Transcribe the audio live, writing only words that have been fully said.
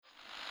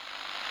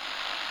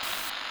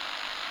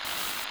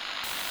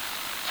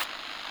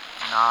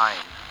9,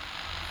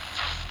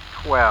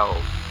 12,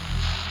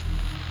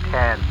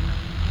 10,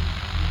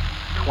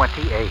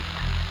 28,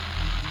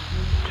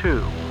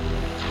 2,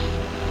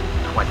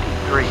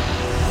 23.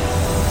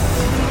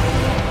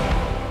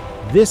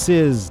 This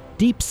is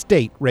Deep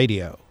State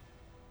Radio,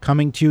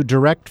 coming to you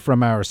direct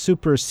from our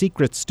super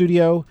secret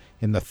studio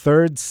in the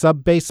third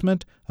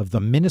sub-basement of the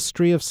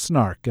Ministry of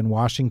Snark in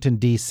Washington,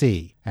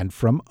 D.C., and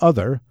from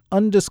other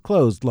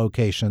undisclosed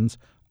locations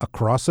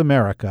across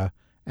America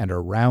and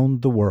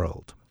around the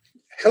world.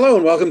 Hello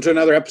and welcome to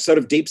another episode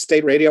of Deep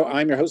State Radio.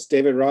 I'm your host,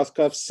 David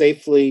Rothkopf,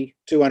 safely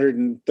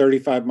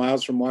 235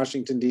 miles from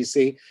Washington,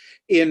 D.C.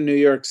 in New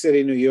York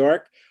City, New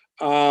York.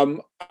 We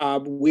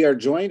are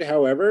joined,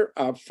 however,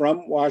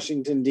 from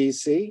Washington,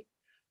 D.C.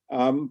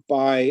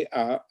 By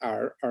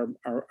our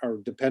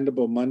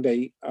dependable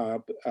Monday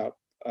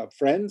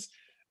friends,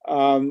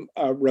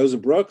 Rosa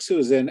Brooks, who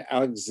is in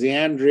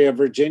Alexandria,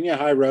 Virginia.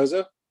 Hi,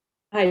 Rosa.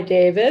 Hi,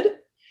 David.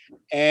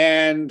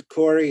 And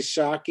Corey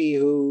Shockey,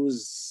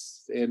 who's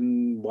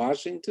in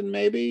Washington,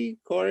 maybe,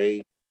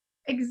 Corey?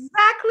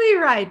 Exactly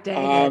right,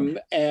 David.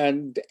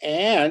 And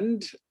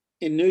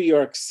in New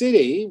York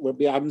City,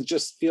 I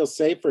just feel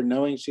safer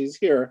knowing she's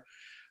here.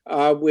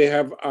 We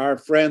have our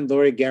friend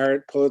Laurie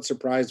Garrett, Pulitzer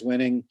Prize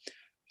winning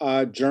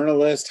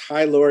journalist.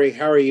 Hi, Laurie,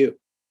 how are you?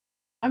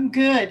 I'm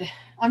good.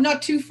 I'm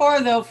not too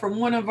far, though, from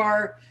one of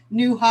our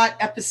new hot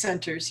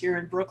epicenters here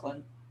in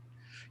Brooklyn.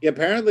 Yeah,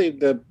 apparently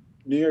the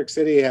New York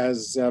City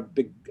has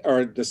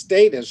the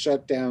state has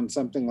shut down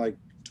something like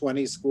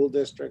 20 school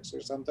districts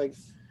or something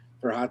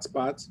for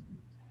hotspots.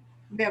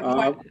 We have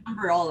quite a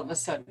number all of a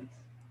sudden.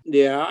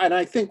 Yeah, and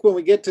I think when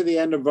we get to the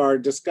end of our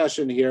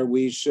discussion here,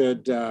 we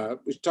should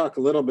talk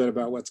a little bit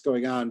about what's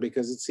going on,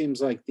 because it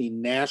seems like the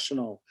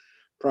national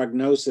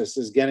prognosis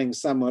is getting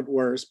somewhat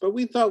worse. But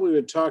we thought we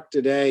would talk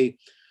today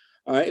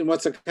in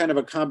what's a kind of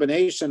a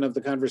combination of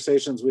the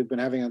conversations we've been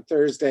having on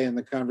Thursday and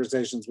the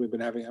conversations we've been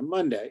having on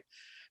Monday.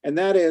 And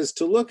that is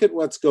to look at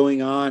what's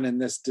going on in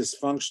this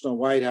dysfunctional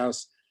White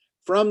House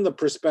from the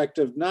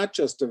perspective not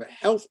just of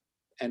health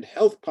and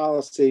health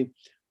policy,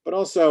 but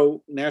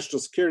also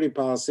national security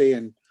policy.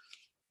 And,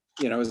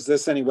 is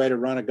this any way to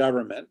run a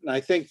government? And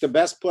I think the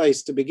best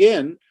place to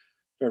begin,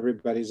 if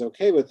everybody's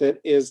okay with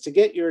it, is to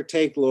get your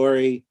take,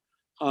 Laurie,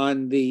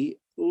 on the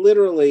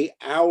literally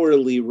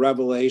hourly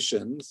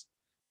revelations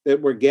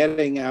that we're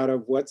getting out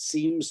of what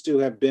seems to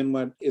have been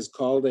what is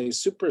called a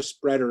super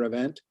spreader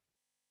event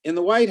in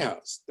the White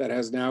House that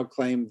has now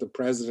claimed the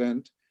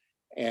president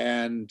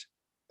and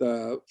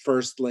the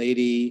first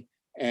lady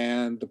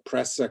and the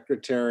press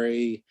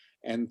secretary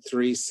and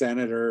 3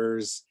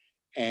 senators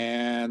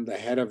and the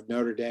head of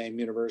Notre Dame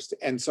University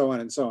and so on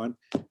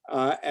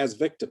as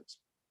victims.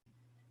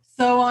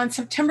 So on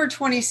September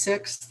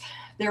 26th,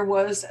 there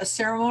was a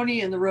ceremony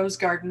in the Rose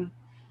Garden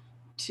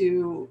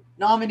to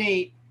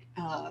nominate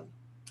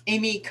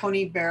Amy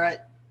Coney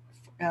Barrett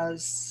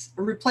as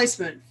a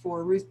replacement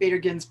for Ruth Bader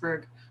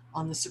Ginsburg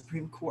on the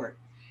Supreme Court.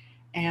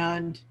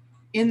 And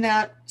in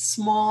that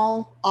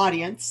small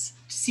audience,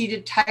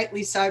 seated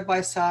tightly side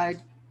by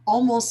side,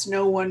 almost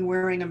no one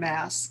wearing a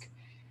mask,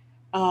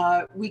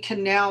 we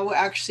can now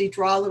actually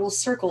draw little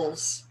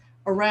circles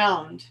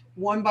around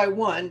one by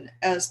one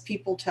as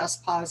people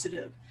test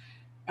positive.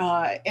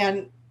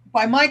 And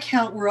by my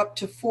count, we're up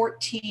to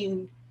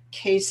 14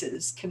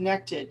 cases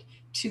connected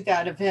to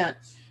that event,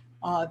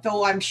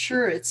 though I'm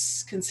sure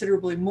it's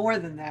considerably more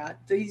than that.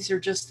 These are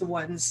just the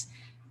ones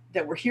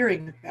that we're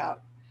hearing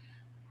about.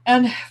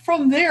 And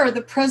from there,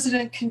 the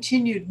president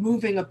continued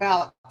moving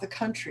about the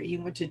country. He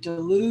went to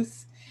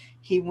Duluth,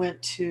 he went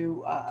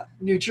to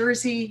New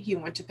Jersey, he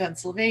went to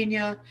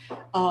Pennsylvania,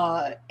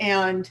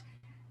 and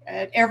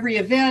at every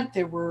event,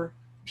 there were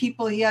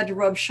people he had to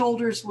rub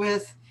shoulders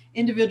with,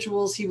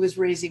 individuals he was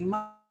raising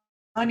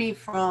money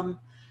from,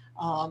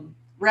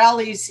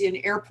 rallies in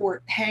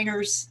airport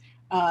hangars,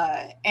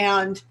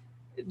 and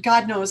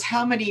God knows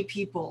how many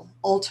people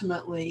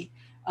ultimately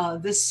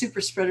this super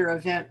spreader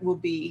event will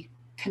be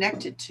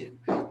connected to.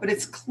 But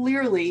it's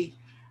clearly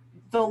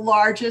the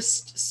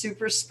largest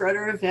super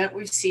spreader event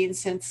we've seen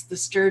since the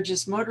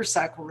Sturgis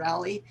motorcycle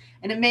rally,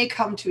 and it may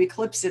come to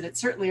eclipse it. It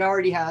certainly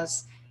already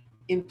has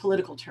in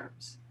political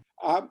terms.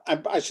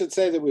 I should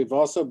say that we've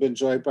also been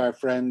joined by our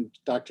friend,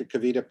 Dr.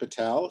 Kavita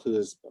Patel, who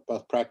is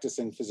both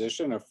practicing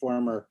physician, a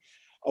former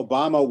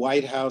Obama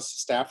White House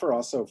staffer,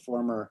 also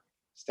former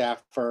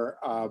staffer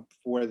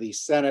for the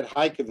Senate.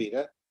 Hi,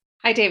 Kavita.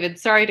 Hi, David.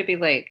 Sorry to be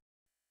late.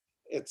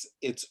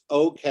 It's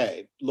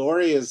okay.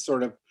 Laurie is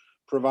sort of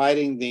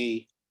providing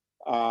the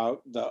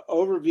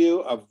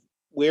overview of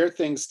where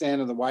things stand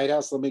in the White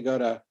House. Let me go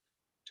to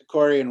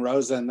Corey and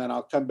Rosa, and then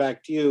I'll come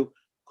back to you.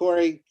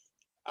 Corey,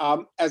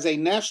 as a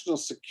national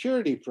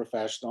security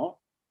professional,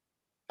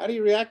 how do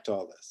you react to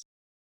all this?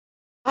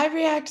 I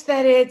react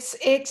that it's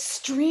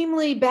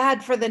extremely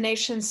bad for the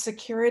nation's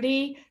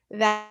security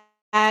that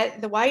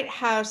the White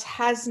House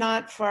has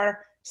not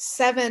for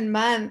 7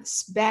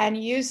 months been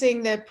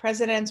using the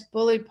president's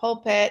bully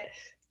pulpit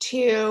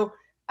to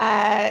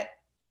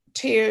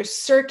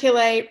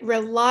circulate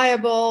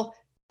reliable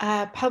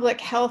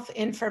public health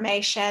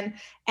information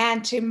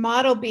and to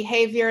model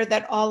behavior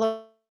that all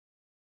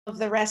of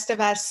the rest of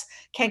us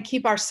can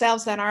keep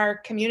ourselves and our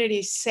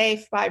communities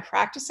safe by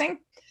practicing.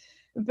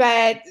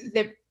 But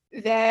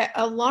the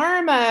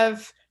alarm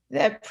of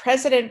the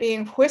president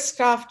being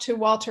whisked off to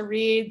Walter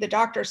Reed, the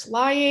doctors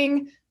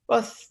lying,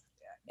 both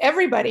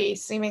everybody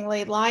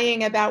seemingly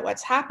lying about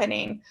what's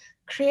happening,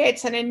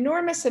 creates an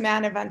enormous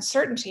amount of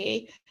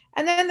uncertainty.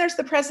 And then there's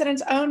the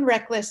president's own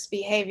reckless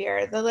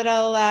behavior, the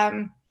little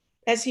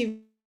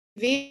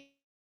SUV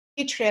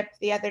trip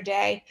the other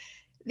day.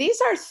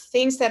 These are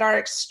things that are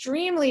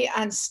extremely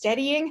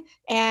unsteadying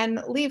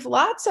and leave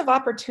lots of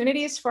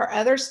opportunities for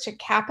others to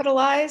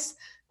capitalize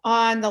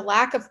on the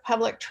lack of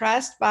public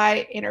trust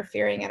by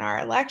interfering in our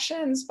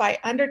elections, by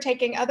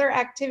undertaking other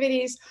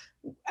activities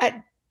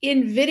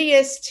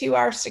invidious to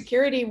our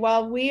security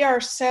while we are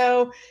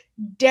so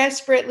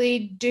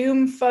desperately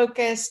doom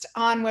focused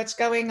on what's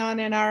going on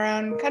in our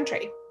own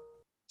country.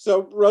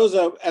 So,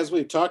 Rosa, as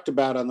we've talked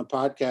about on the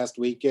podcast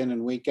week in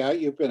and week out,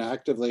 you've been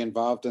actively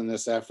involved in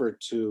this effort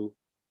to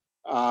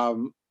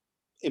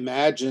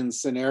imagine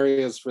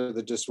scenarios for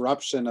the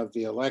disruption of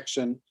the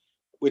election,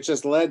 which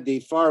has led the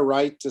far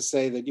right to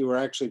say that you were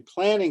actually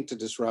planning to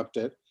disrupt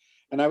it.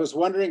 And I was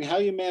wondering how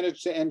you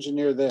managed to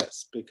engineer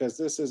this, because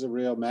this is a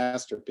real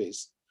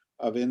masterpiece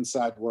of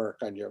inside work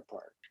on your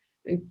part.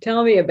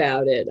 Tell me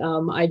about it.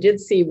 I did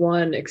see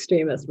one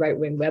extremist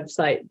right-wing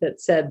website that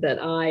said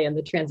that I and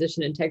the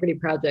Transition Integrity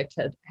Project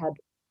had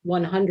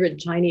 100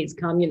 Chinese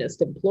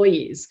communist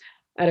employees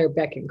at our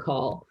beck and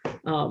call.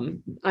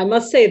 I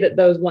must say that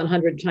those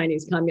 100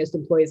 Chinese communist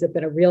employees have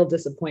been a real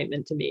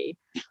disappointment to me.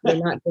 They're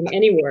not doing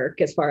any work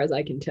as far as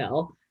I can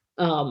tell.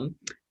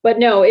 But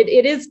no,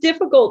 it is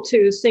difficult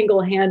to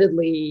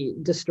single-handedly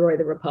destroy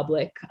the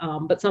Republic,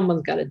 but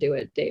someone's got to do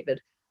it, David.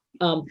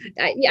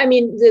 I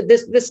mean,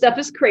 this stuff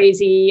is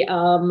crazy.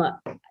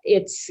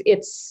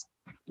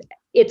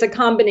 It's a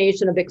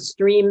combination of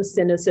extreme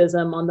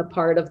cynicism on the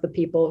part of the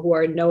people who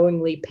are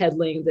knowingly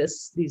peddling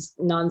these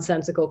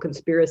nonsensical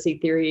conspiracy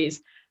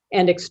theories,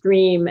 and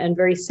extreme and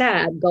very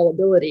sad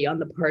gullibility on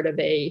the part of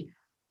a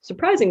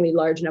surprisingly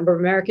large number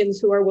of Americans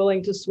who are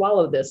willing to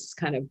swallow this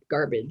kind of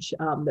garbage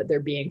that they're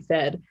being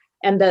fed.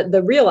 And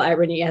the real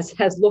irony, as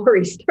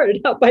Lori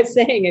started out by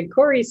saying, and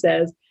Corey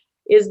says,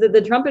 is that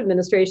the Trump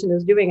administration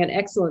is doing an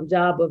excellent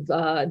job of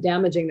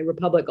damaging the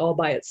Republic all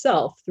by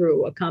itself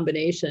through a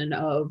combination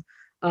of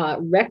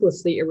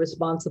recklessly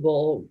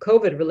irresponsible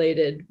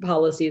COVID-related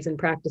policies and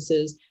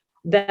practices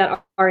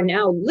that are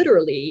now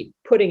literally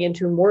putting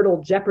into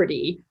mortal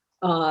jeopardy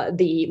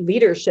the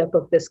leadership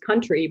of this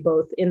country,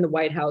 both in the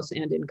White House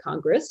and in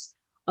Congress,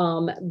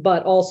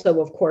 but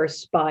also, of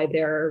course, by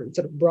their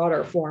sort of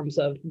broader forms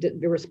of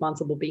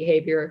irresponsible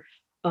behavior,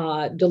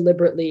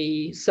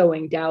 deliberately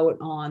sowing doubt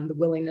on the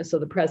willingness of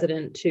the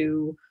president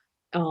to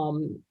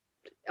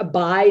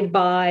abide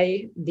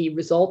by the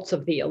results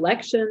of the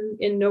election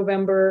in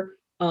November,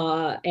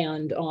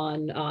 and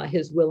on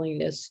his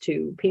willingness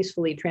to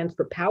peacefully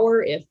transfer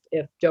power if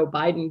Joe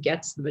Biden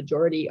gets the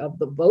majority of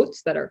the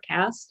votes that are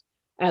cast,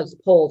 as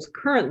polls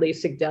currently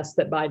suggest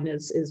that Biden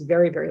is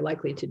very, very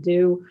likely to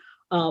do.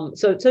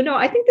 So no,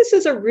 I think this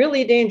is a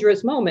really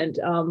dangerous moment,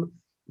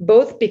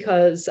 both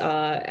because,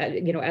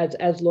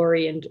 as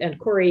Lori and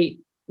Corey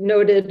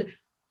noted,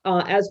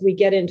 as we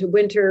get into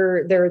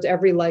winter, there's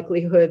every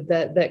likelihood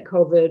that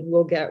COVID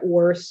will get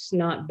worse,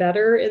 not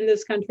better in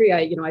this country.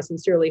 I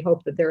sincerely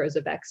hope that there is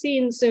a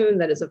vaccine soon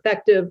that is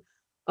effective,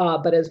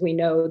 but as we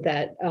know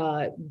that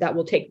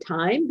will take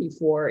time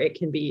before it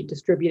can be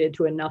distributed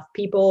to enough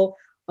people.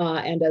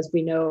 And as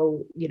we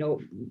know,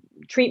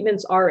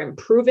 treatments are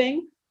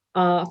improving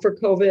for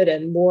COVID,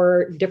 and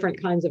more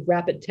different kinds of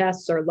rapid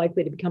tests are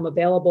likely to become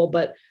available.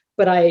 But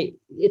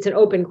it's an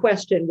open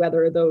question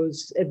whether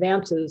those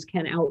advances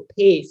can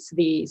outpace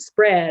the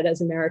spread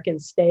as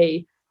Americans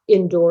stay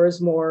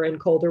indoors more in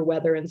colder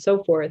weather and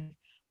so forth.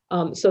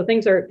 So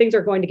things are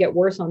going to get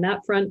worse on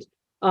that front.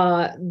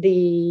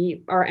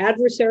 Our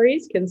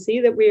adversaries can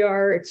see that we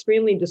are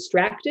extremely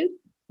distracted.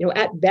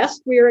 At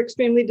best, we are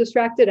extremely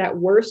distracted. At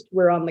worst,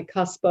 we're on the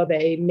cusp of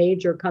a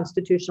major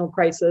constitutional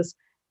crisis,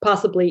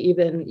 possibly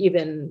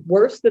even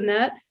worse than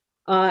that.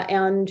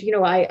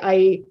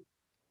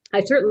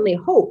 I certainly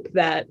hope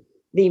that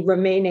the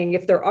remaining,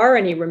 if there are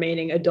any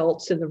remaining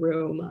adults in the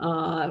room,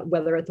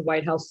 whether at the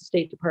White House, the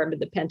State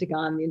Department, the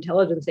Pentagon, the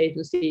intelligence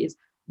agencies,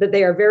 that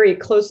they are very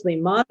closely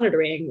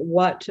monitoring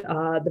what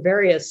the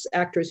various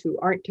actors who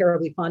aren't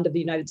terribly fond of the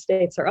United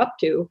States are up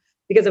to.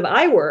 Because if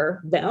I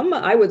were them,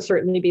 I would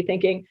certainly be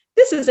thinking,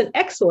 this is an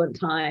excellent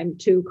time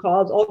to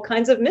cause all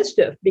kinds of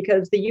mischief,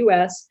 because the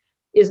US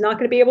is not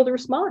going to be able to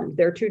respond.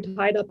 They're too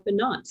tied up in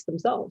knots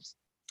themselves.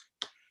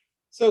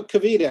 So,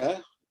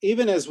 Kavita,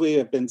 even as we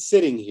have been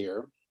sitting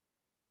here,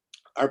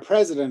 our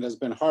president has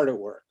been hard at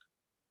work,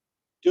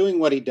 doing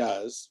what he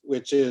does,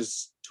 which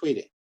is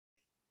tweeting.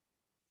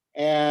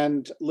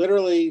 And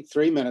literally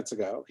 3 minutes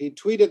ago, he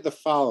tweeted the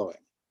following: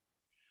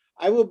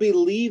 I will be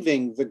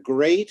leaving the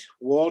great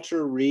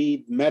Walter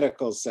Reed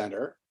Medical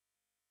Center.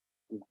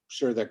 I'm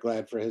sure they're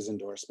glad for his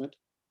endorsement.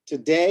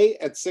 today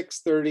at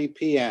 6:30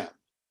 p.m.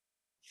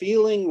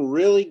 Feeling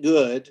really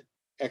good,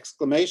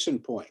 exclamation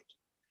point.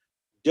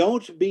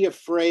 Don't be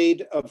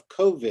afraid of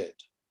COVID.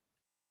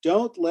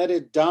 Don't let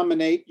it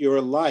dominate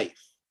your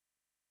life.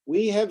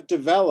 We have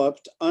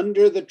developed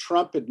under the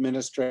Trump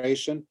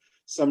administration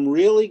some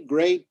really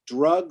great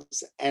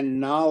drugs and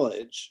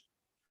knowledge.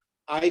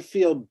 I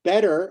feel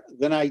better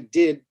than I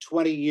did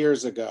 20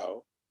 years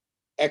ago,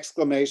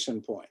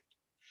 exclamation point.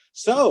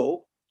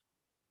 So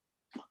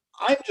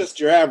I'm just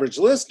your average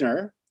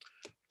listener,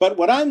 but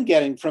what I'm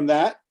getting from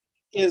that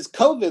is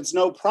COVID's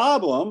no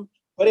problem,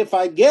 but if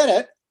I get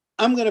it,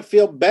 I'm going to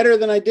feel better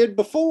than I did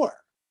before.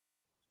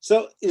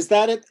 So is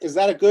that it? Is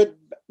that a good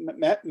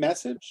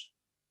message?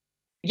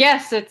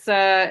 Yes, it's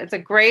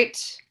a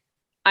great,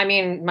 I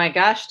mean, my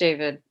gosh,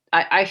 David,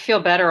 I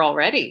feel better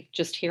already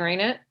just hearing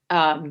it.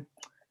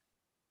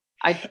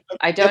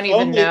 I don't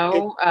even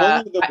know.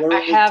 Only the world I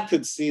have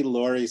could see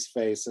Lori's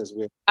face as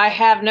we. I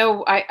have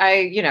no,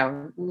 you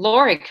know,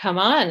 Lori, come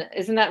on.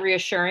 Isn't that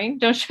reassuring?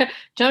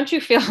 Don't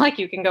you feel like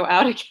you can go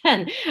out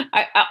again?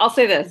 I'll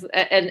say this,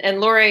 and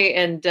Lori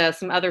and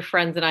some other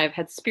friends and I have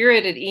had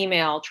spirited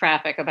email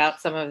traffic about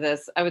some of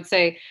this. I would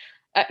say,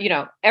 you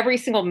know, every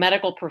single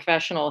medical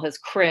professional has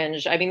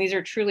cringed. I mean, these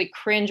are truly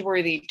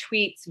cringeworthy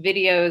tweets,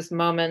 videos,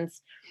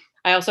 moments.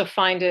 I also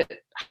find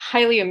it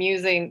highly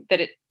amusing that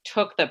it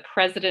took the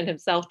president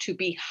himself to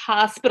be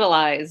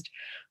hospitalized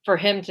for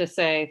him to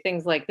say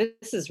things like,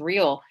 this is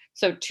real.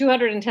 So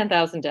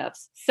 210,000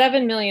 deaths,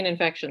 7 million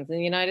infections in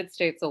the United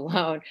States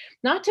alone.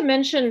 Not to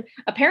mention,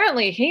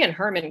 apparently he and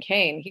Herman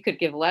Cain, he could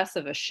give less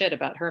of a shit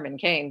about Herman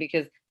Cain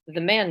because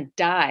the man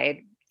died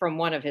from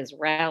one of his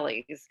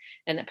rallies.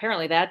 And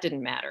apparently that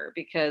didn't matter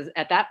because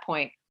at that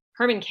point,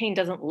 Herman Cain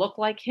doesn't look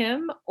like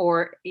him,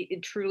 or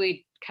it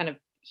truly kind of,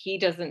 he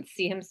doesn't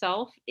see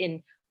himself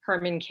in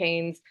Herman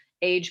Cain's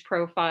age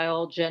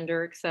profile,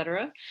 gender,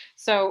 etc.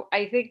 So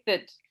I think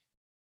that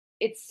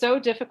it's so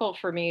difficult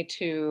for me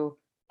to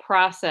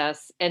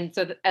process. And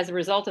so as a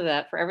result of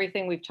that, for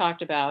everything we've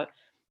talked about,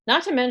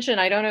 not to mention,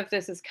 I don't know if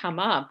this has come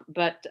up,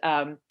 but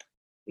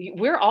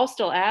we're all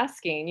still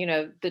asking, you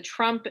know, the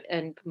Trump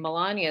and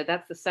Melania,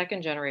 that's the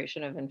second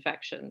generation of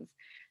infections.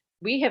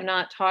 We have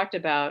not talked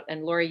about,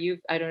 and Lori,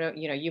 I don't know,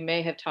 you know, you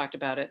may have talked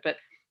about it, but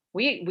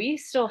we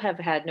still have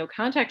had no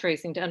contact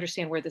tracing to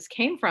understand where this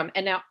came from.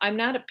 And now I'm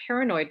not a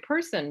paranoid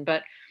person,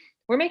 but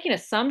we're making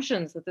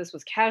assumptions that this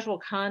was casual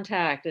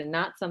contact and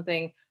not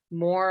something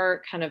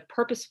more kind of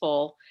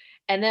purposeful.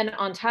 And then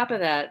on top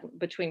of that,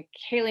 between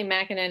Kayleigh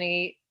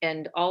McEnany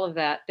and all of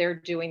that, they're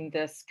doing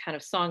this kind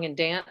of song and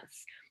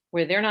dance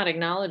where they're not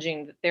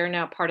acknowledging that they're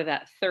now part of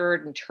that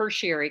third and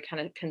tertiary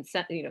kind of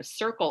consent, you know,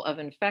 circle of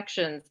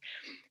infections.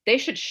 They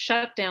should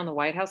shut down the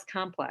White House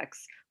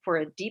complex for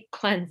a deep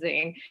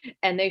cleansing,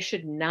 and they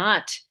should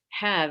not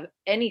have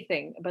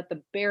anything but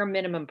the bare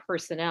minimum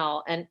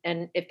personnel. And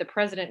if the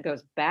president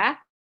goes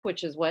back,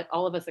 which is what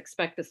all of us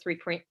expect this 3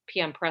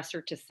 p.m.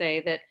 presser to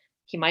say that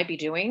he might be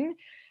doing,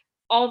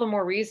 all the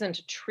more reason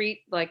to treat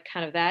like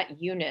kind of that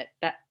unit,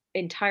 that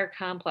entire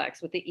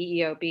complex with the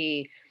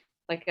EEOB,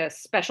 like a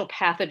special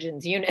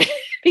pathogens unit,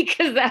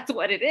 because that's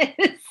what it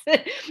is.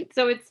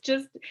 So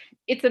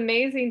it's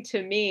amazing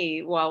to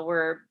me while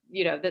we're,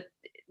 you know, that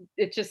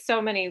it's just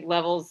so many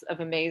levels of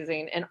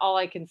amazing. And all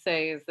I can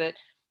say is that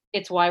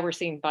it's why we're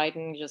seeing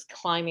Biden just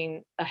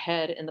climbing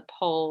ahead in the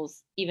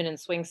polls, even in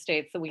swing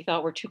states that we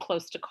thought were too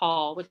close to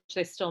call, which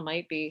they still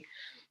might be.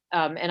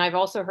 And I've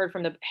also heard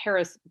from the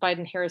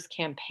Biden-Harris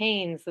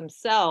campaigns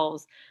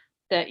themselves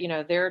that, you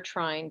know, they're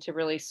trying to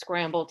really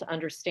scramble to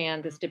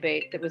understand this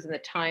debate that was in the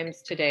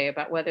Times today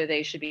about whether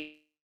they should be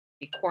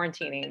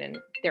quarantining, and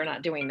they're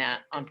not doing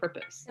that on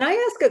purpose. Can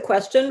I ask a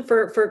question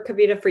for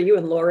Kavita, for you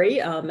and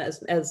Lori,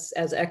 as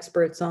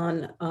experts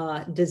on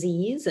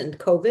disease and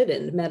COVID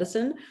and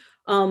medicine?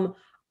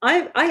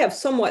 I have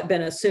somewhat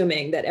been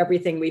assuming that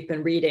everything we've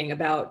been reading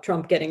about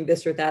Trump getting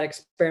this or that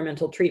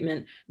experimental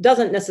treatment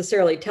doesn't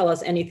necessarily tell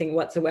us anything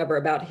whatsoever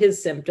about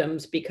his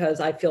symptoms, because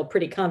I feel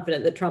pretty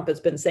confident that Trump has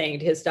been saying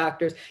to his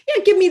doctors,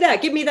 yeah, give me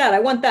that, I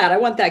want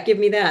that, give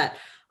me that.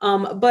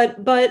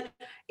 But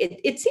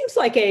it seems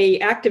like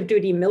active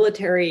duty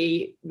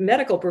military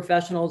medical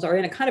professionals are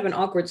in a kind of an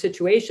awkward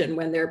situation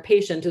when their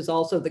patient is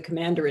also the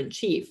commander in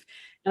chief.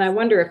 And I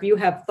wonder if you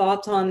have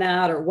thoughts on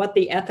that, or what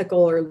the ethical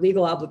or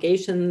legal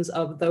obligations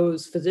of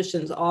those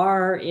physicians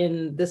are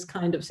in this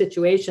kind of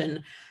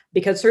situation,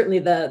 because certainly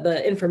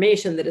the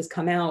information that has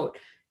come out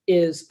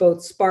is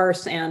both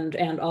sparse and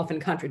often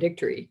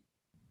contradictory.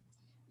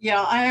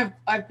 Yeah,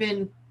 I've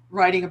been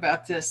writing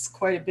about this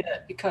quite a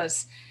bit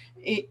because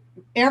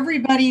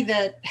everybody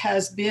that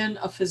has been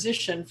a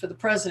physician for the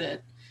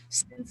president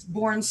since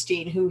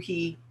Bornstein, who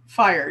he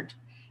fired,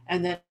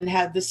 and then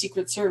had the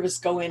Secret Service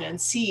go in and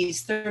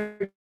seize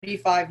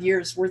 35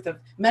 years worth of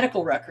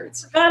medical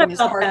records. Forgot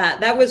about that.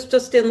 That was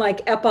just in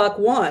like epoch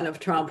 1 of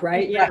Trump,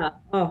 right? Yeah.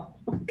 Oh.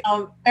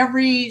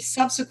 Every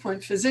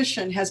subsequent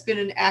physician has been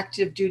an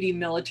active duty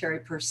military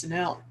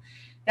personnel.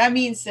 That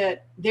means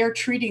that they're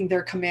treating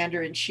their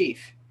commander in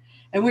chief.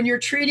 And when you're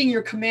treating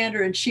your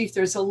commander in chief,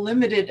 there's a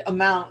limited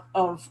amount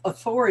of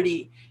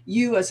authority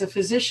you as a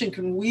physician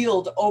can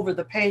wield over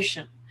the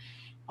patient.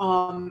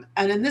 And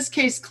in this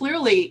case,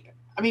 clearly,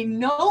 I mean,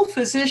 no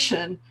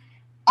physician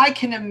I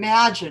can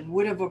imagine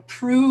would have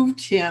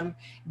approved him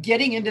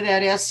getting into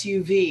that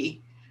SUV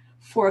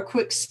for a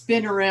quick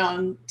spin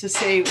around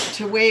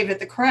to wave at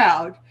the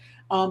crowd,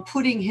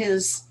 putting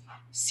his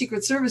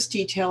Secret Service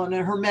detail in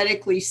a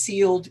hermetically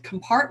sealed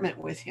compartment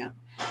with him.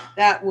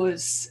 That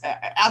was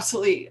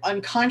absolutely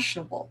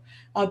unconscionable.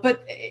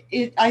 But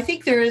I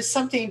think there is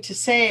something to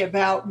say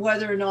about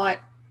whether or not,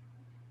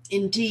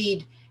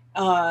 indeed,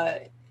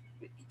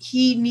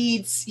 he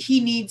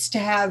needs to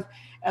have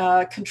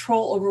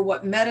control over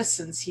what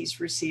medicines he's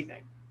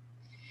receiving.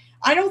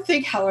 I don't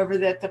think, however,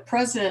 that the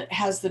president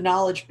has the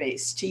knowledge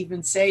base to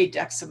even say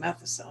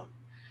dexamethasone.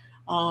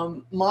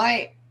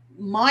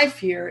 My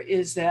fear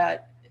is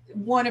that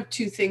one of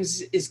two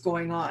things is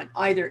going on.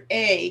 Either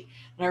A,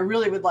 and I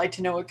really would like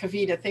to know what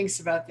Kavita thinks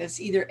about this,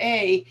 either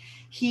A,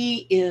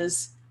 he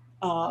is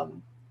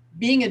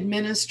being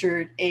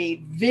administered a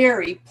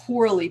very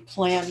poorly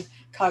planned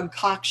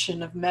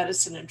concoction of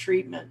medicine and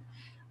treatment.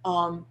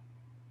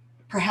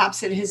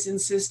 Perhaps at his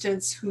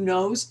insistence, who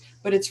knows,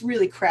 but it's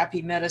really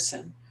crappy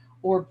medicine.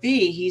 Or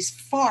B, he's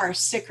far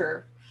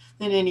sicker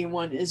than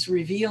anyone is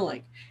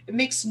revealing. It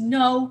makes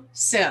no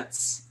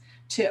sense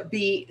to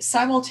be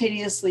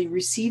simultaneously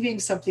receiving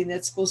something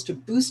that's supposed to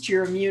boost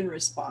your immune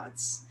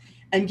response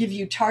and give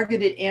you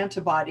targeted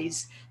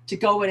antibodies to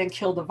go in and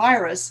kill the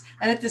virus,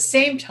 and at the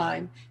same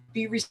time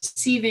be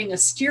receiving a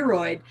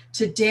steroid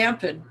to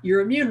dampen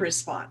your immune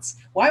response.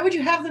 Why would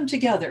you have them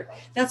together?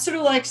 That's sort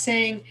of like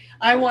saying,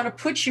 I want to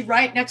put you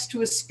right next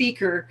to a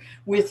speaker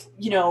with,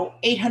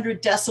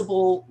 800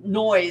 decibel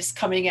noise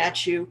coming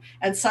at you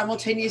and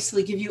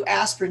simultaneously give you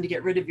aspirin to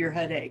get rid of your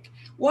headache.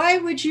 Why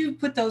would you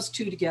put those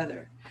two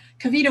together?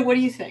 Kavita, what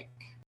do you think?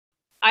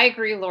 I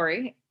agree,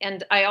 Lori.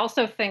 And I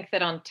also think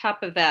that on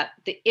top of that,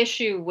 the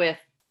issue with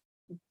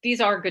these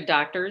are good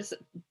doctors.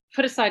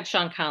 Put aside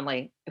Sean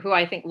Conley, who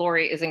I think,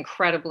 Lori, is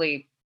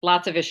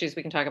lots of issues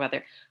we can talk about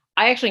there.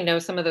 I actually know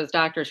some of those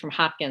doctors from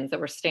Hopkins that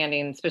were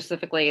standing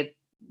specifically,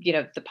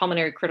 the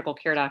pulmonary critical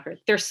care doctors.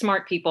 They're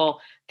smart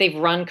people. They've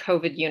run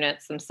COVID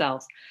units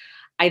themselves.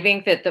 I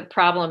think that the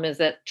problem is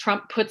that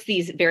Trump puts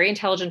these very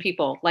intelligent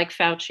people like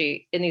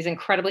Fauci in these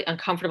incredibly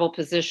uncomfortable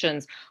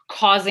positions,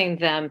 causing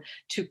them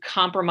to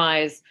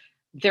compromise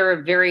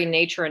their very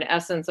nature and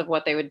essence of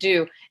what they would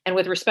do. And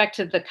with respect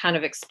to the kind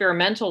of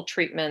experimental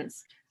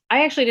treatments,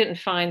 I actually didn't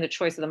find the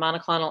choice of the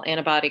monoclonal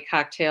antibody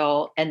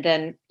cocktail and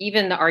then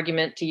even the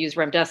argument to use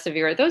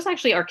remdesivir. Those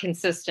actually are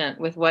consistent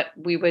with what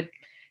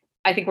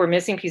I think we're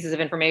missing pieces of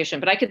information,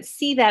 but I could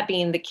see that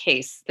being the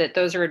case, that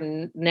those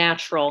are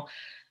natural.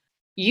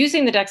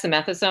 Using the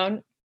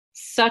dexamethasone,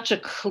 such a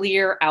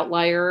clear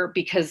outlier,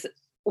 because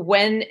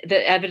when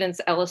the evidence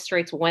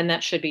illustrates when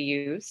that should be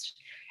used,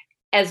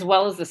 as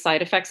well as the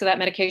side effects of that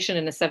medication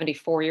in a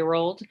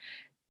 74-year-old,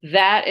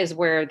 that is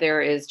where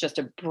there is just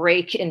a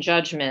break in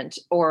judgment,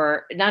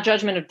 or not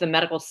judgment of the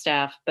medical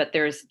staff, but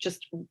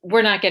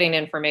we're not getting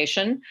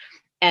information.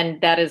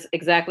 And that is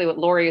exactly what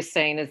Lori is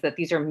saying, is that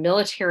these are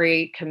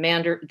military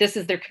this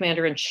is their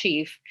commander in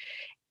chief,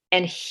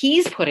 and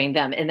he's putting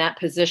them in that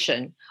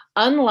position.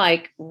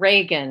 Unlike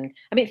Reagan,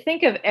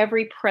 think of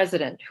every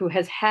president who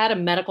has had a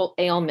medical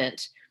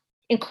ailment,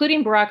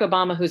 including Barack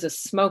Obama, who's a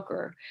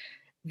smoker.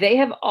 They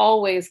have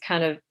always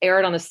kind of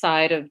erred on the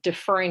side of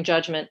deferring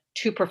judgment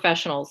to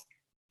professionals.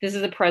 This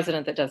is a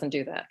president that doesn't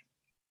do that.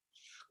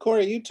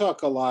 Corey, you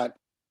talk a lot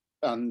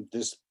on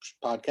this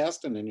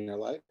podcast and in your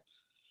life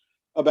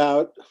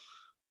about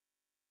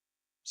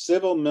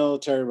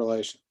civil-military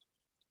relations.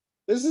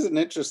 This is an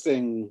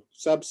interesting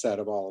subset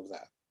of all of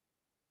that,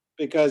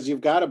 because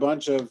you've got a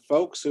bunch of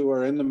folks who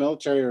are in the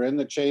military or in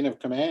the chain of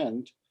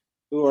command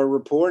who are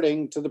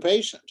reporting to the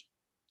patient.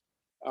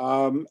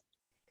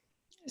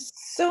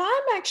 So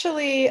I'm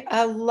actually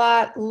a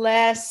lot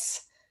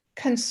less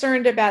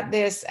concerned about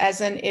this as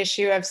an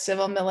issue of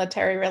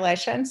civil-military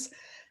relations,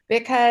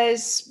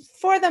 because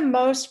for the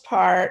most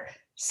part,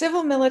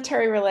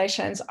 civil-military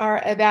relations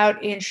are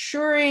about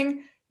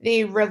ensuring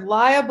the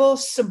reliable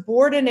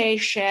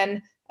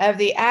subordination of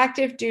the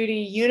active duty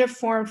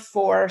uniformed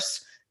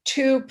force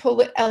to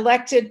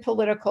elected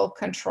political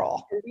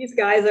control. And these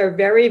guys are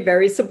very,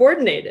 very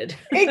subordinated.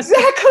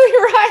 Exactly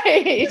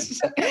right.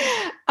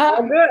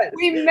 Good.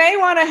 We may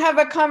want to have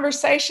a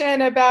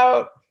conversation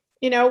about,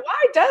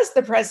 why does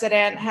the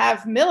president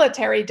have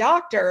military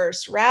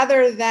doctors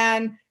rather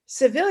than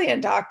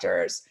civilian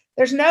doctors?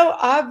 There's no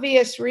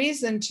obvious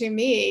reason to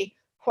me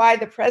why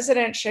the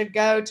president should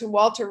go to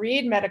Walter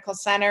Reed Medical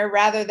Center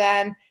rather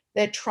than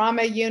the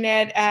trauma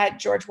unit at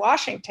George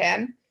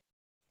Washington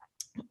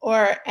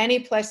or any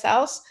place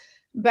else.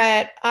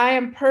 But I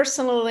am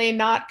personally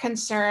not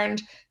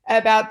concerned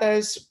about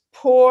those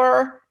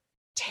poor,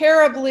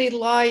 terribly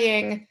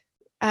lying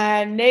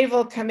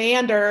naval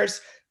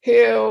commanders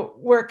who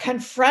were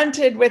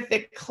confronted with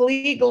the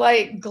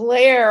Klieg-like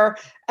glare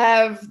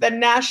of the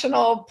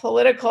national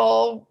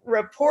political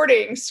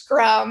reporting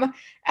scrum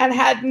and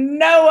had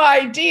no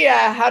idea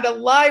how to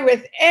lie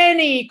with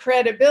any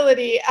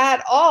credibility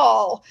at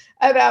all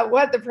about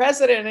what the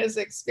president is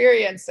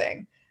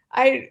experiencing.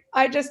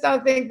 I just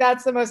don't think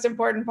that's the most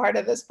important part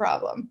of this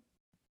problem.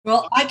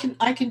 Well, I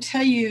can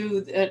tell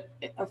you that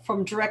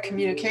from direct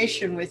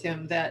communication with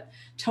him that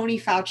Tony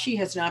Fauci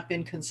has not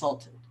been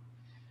consulted.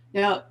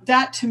 Now,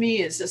 that to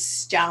me is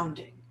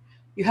astounding.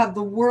 You have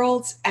the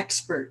world's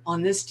expert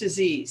on this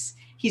disease.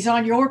 He's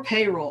on your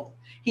payroll.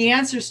 He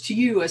answers to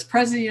you as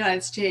President of the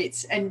United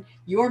States, and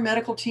your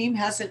medical team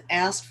hasn't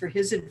asked for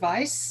his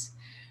advice.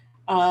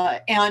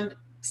 And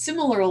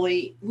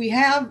similarly, we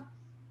have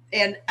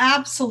an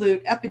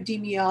absolute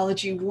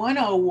epidemiology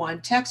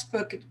 101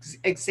 textbook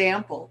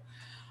example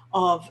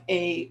of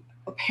a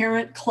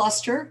apparent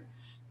cluster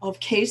of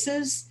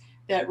cases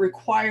that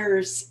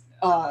requires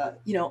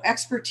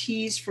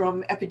expertise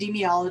from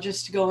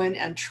epidemiologists to go in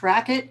and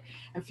track it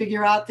and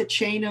figure out the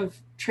chain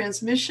of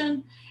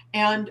transmission.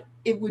 And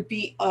it would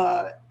be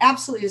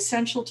absolutely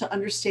essential to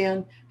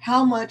understand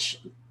how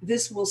much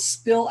this will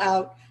spill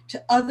out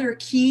to other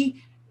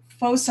key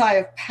foci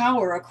of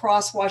power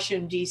across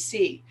Washington,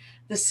 D.C.,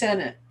 the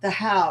Senate, the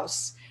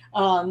House,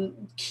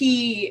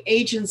 key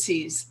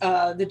agencies,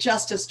 the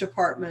Justice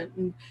Department,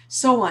 and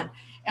so on.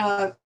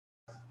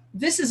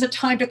 This is a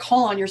time to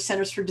call on your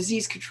Centers for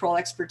Disease Control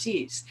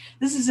expertise.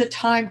 This is a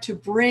time to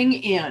bring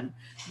in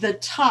the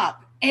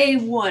top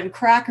A1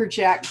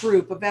 crackerjack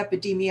group of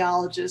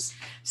epidemiologists,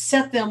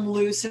 set them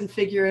loose and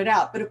figure it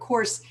out. But of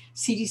course,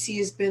 CDC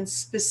has been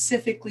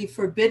specifically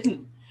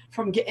forbidden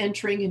from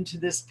entering into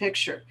this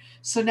picture.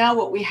 So now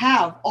what we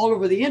have all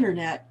over the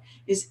internet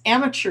is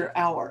amateur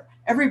hour.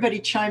 Everybody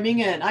chiming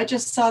in. I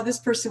just saw this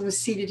person was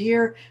seated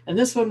here and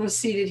this one was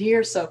seated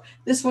here. So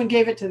this one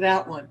gave it to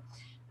that one.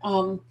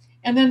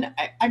 And then,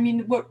 I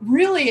mean, what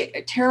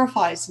really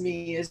terrifies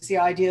me is the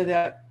idea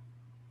that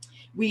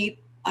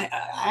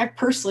I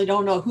personally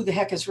don't know who the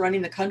heck is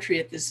running the country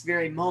at this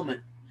very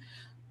moment,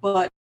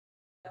 but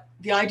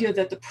the idea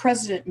that the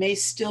president may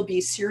still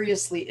be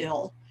seriously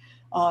ill,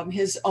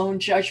 his own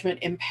judgment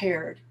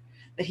impaired,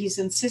 that he's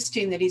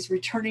insisting that he's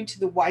returning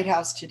to the White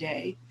House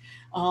today,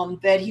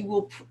 that he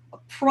will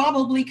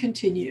probably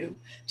continue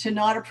to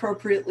not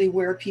appropriately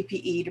wear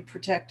PPE to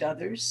protect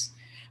others.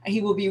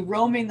 He will be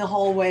roaming the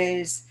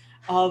hallways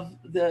of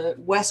the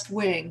West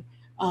Wing,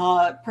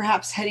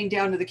 perhaps heading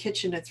down to the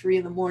kitchen at 3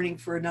 a.m.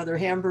 for another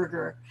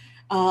hamburger,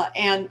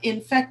 and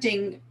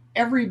infecting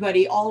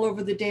everybody all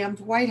over the damned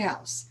White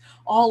House,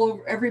 all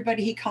over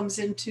everybody he comes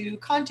into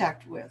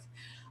contact with.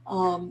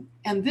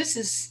 And this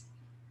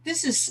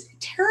is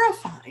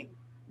terrifying.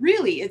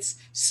 Really, it's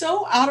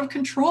so out of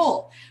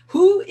control.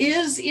 Who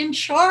is in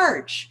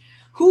charge?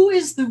 Who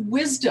is the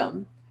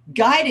wisdom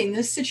guiding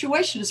this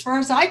situation? As far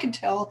as I can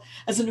tell,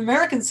 as an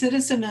American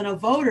citizen and a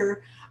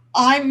voter,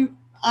 I'm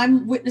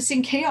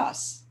witnessing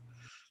chaos.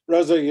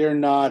 Rosa, you're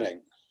nodding.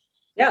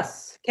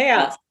 Yes,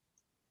 chaos.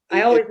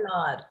 I always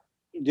nod.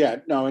 Yeah,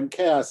 no, and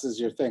chaos is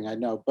your thing, I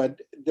know. But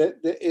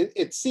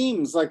it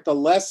seems like the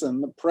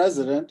lesson the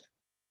president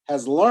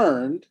has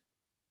learned,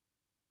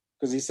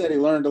 because he said he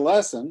learned a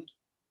lesson,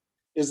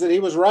 is that he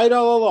was right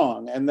all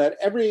along, and that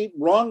every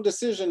wrong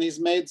decision he's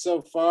made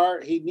so far,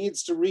 he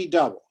needs to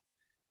redouble.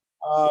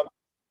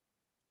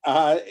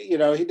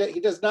 He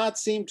does not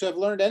seem to have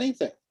learned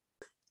anything.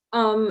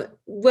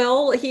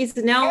 Well, he's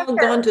now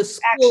gone to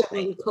school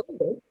in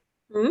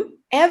COVID.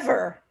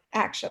 Ever,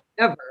 actually.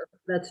 Ever.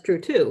 That's true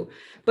too.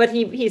 But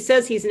he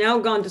says he's now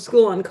gone to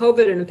school on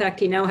COVID. And in fact,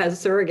 he now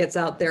has surrogates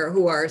out there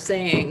who are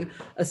saying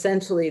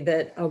essentially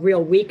that a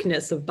real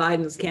weakness of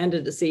Biden's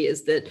candidacy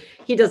is that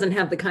he doesn't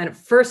have the kind of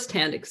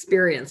firsthand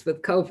experience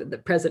with COVID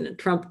that President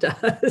Trump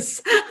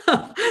does.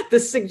 The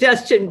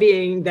suggestion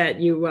being that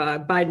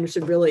Biden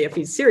should really, if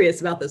he's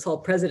serious about this whole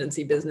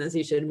presidency business,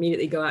 he should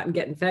immediately go out and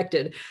get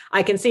infected.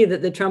 I can see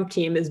that the Trump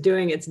team is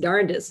doing its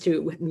darndest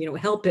to,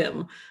 help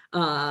him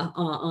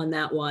on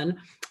that one.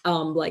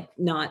 Like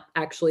not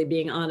actually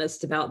being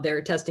honest about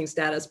their testing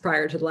status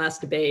prior to the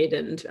last debate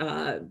and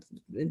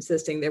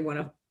insisting they want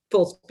to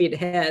full speed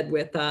ahead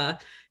with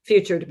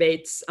future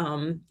debates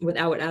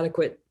without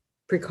adequate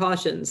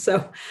precautions.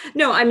 So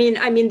no, I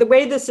mean the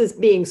way this is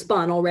being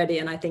spun already,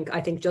 and I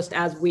think just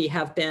as we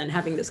have been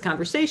having this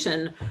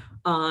conversation,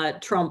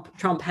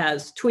 Trump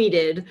has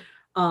tweeted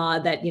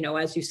that,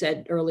 as you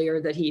said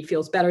earlier, that he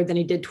feels better than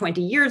he did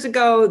 20 years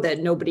ago, that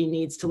nobody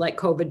needs to let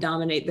COVID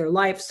dominate their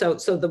life. So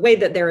the way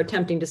that they're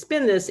attempting to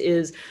spin this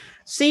is,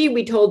 see,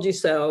 we told you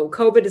so.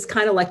 COVID is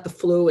kind of like the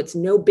flu. It's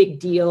no big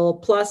deal.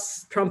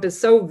 Plus, Trump is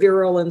so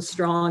virile and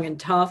strong and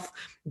tough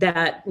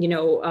that,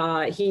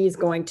 he's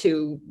going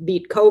to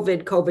beat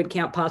COVID. COVID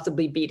can't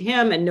possibly beat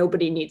him, and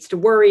nobody needs to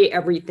worry.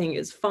 Everything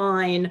is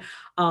fine.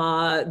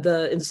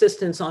 The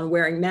insistence on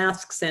wearing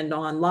masks and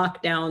on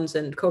lockdowns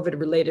and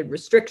COVID-related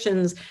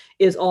restrictions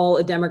is all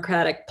a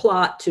Democratic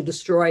plot to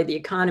destroy the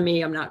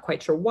economy. I'm not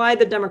quite sure why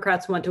the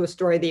Democrats want to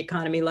destroy the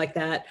economy like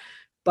that.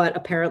 but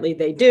apparently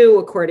they do,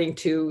 according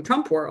to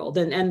Trump world.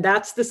 And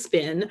that's the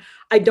spin.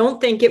 I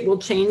don't think it will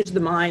change the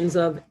minds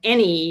of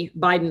any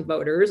Biden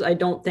voters. I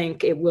don't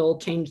think it will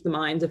change the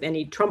minds of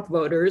any Trump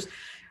voters.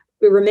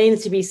 It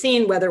remains to be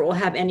seen whether it will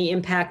have any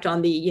impact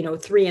on the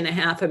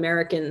 3.5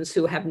 Americans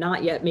who have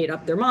not yet made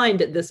up their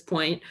mind at this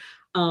point.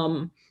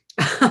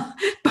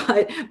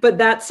 But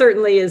that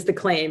certainly is the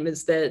claim,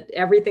 is that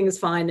everything is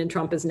fine and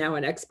Trump is now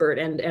an expert.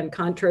 And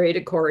contrary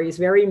to Corey's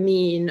very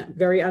mean,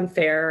 very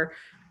unfair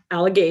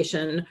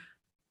allegation,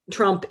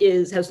 Trump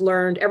has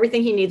learned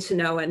everything he needs to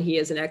know, and he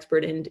is an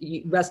expert. And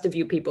the rest of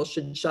you people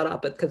should shut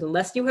up, because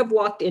unless you have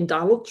walked in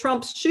Donald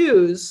Trump's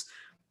shoes,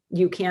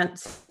 you can't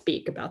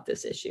speak about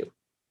this issue.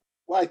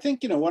 Well, I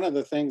think, one of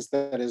the things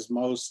that is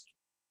most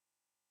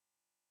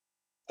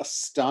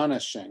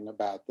astonishing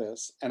about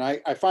this, and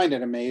I find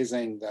it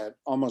amazing that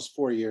almost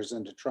 4 years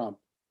into Trump,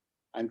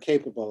 I'm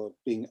capable of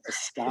being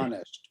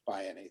astonished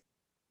by anything.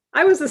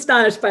 I was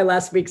astonished by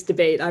last week's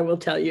debate. I will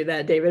tell you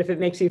that, David, if it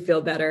makes you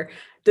feel better.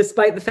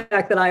 Despite the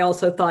fact that I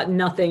also thought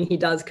nothing he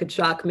does could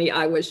shock me,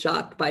 I was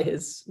shocked by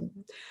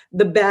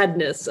the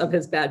badness of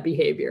his bad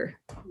behavior.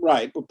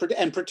 Right,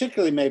 and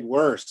particularly made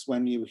worse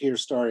when you hear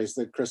stories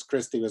that Chris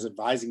Christie was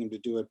advising him to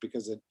do it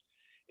because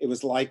it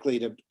was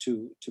likely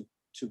to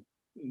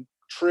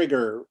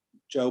trigger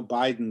Joe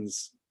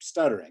Biden's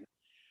stuttering.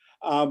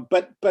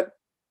 But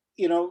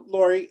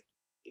Lori,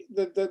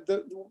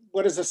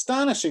 what is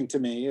astonishing to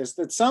me is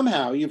that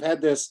somehow you've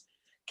had this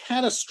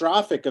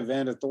catastrophic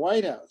event at the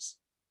White House,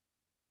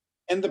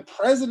 and the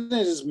president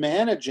is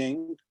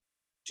managing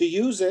to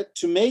use it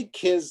to make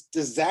his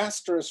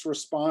disastrous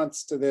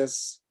response to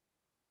this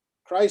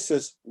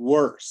crisis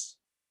worse.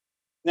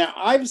 Now,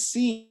 I've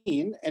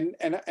seen, and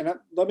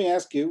let me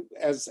ask you,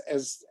 as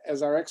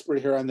our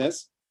expert here on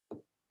this,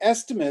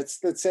 estimates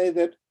that say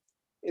that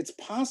it's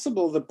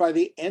possible that by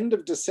the end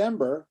of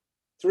December,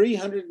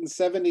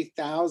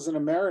 370,000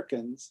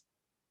 Americans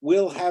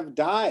will have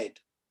died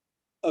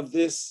of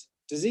this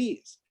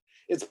disease.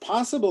 It's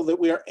possible that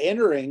we are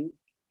entering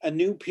a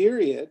new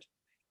period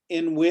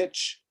in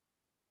which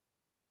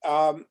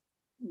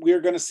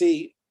we're going to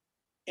see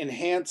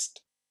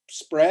enhanced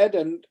spread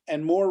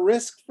and more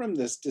risk from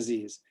this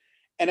disease.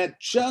 And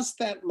at just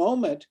that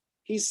moment,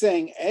 he's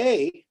saying,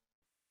 A,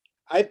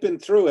 I've been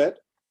through it,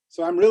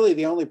 so I'm really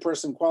the only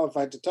person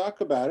qualified to talk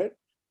about it.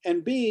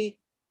 And B,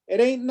 it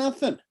ain't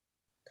nothing.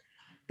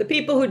 The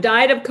people who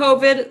died of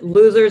COVID,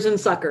 losers and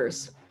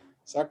suckers.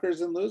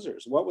 Suckers and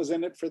losers. What was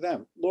in it for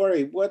them?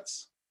 Lori, what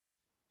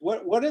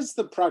is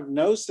the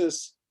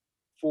prognosis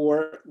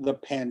for the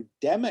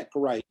pandemic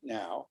right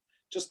now,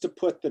 just to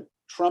put the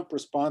Trump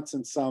response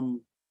in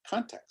some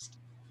context?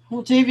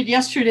 Well, David,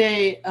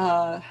 yesterday,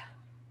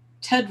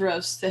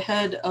 Tedros,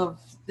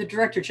 the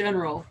Director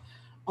General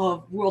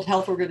of World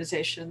Health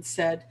Organization,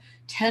 said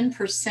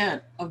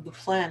 10% of the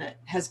planet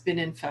has been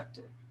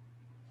infected.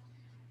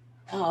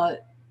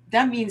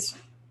 That means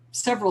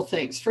several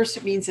things. First,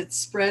 it means it's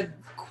spread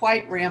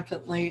quite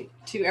rampantly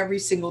to every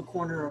single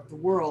corner of the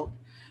world.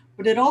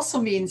 But it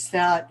also means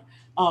that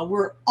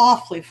we're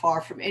awfully far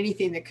from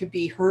anything that could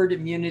be herd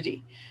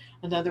immunity.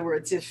 In other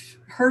words, if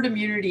herd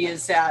immunity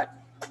is at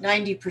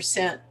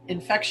 90%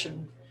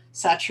 infection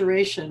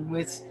saturation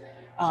with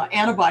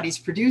antibodies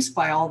produced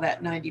by all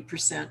that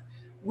 90%,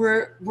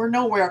 we're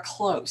nowhere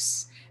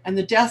close. And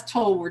the death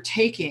toll we're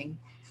taking,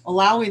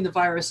 allowing the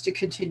virus to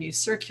continue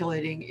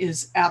circulating,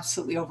 is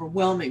absolutely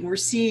overwhelming. We're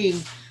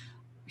seeing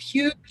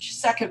huge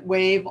second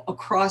wave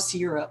across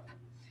Europe.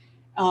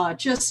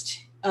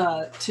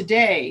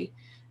 Today,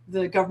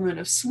 the government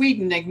of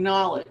Sweden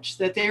acknowledged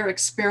that their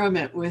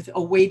experiment with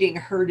awaiting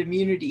herd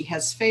immunity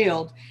has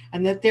failed,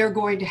 and that they're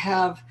going to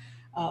have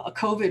a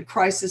COVID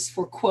crisis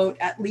for, quote,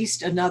 at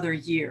least another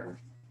year.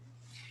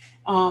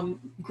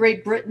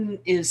 Great Britain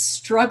is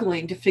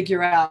struggling to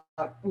figure out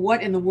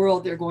what in the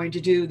world they're going to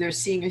do. They're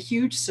seeing a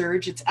huge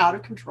surge. It's out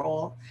of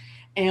control.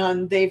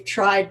 And they've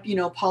tried,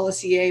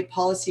 policy A,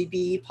 policy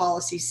B,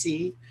 policy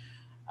C.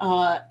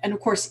 And of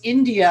course,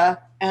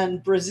 India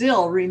and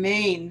Brazil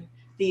remain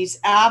these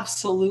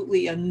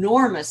absolutely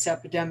enormous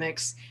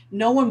epidemics.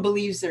 No one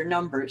believes their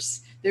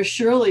numbers. They're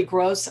surely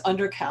gross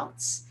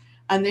undercounts,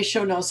 and they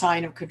show no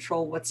sign of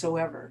control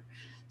whatsoever.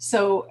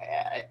 So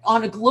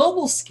on a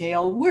global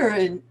scale, we're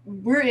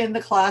in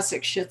the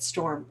classic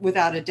shitstorm,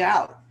 without a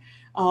doubt.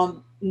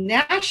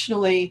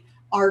 Nationally,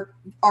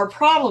 our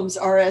problems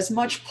are as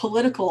much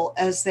political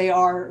as they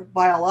are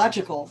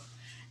biological.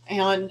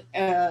 And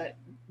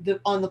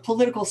on the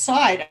political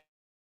side,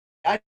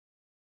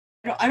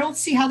 I don't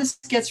see how this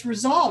gets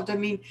resolved. I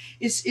mean,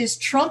 is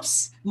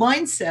Trump's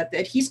mindset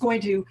that he's going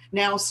to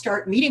now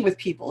start meeting with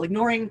people,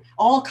 ignoring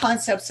all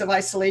concepts of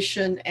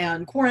isolation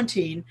and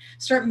quarantine,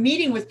 start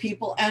meeting with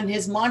people, and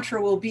his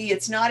mantra will be,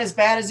 it's not as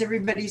bad as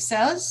everybody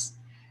says.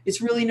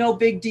 It's really no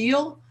big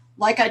deal.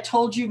 Like I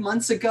told you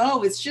months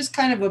ago, it's just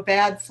kind of a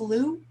bad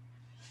flu.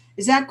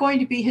 Is that going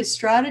to be his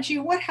strategy?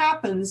 What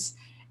happens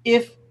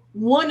if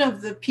one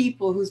of the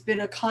people who's been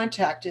a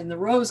contact in the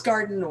Rose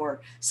Garden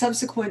or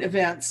subsequent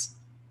events,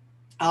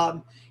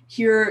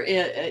 here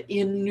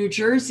in New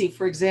Jersey,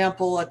 for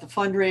example, at the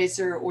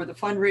fundraiser, or the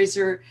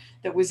fundraiser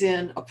that was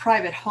in a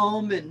private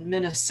home in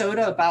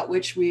Minnesota, about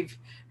which we've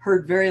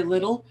heard very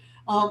little.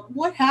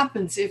 What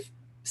happens if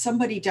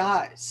somebody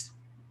dies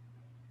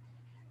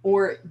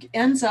or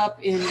ends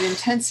up in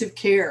intensive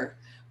care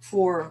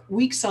for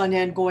weeks on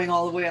end, going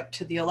all the way up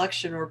to the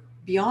election or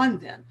beyond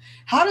then?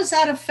 How does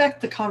that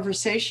affect the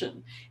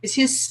conversation? Is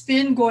his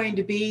spin going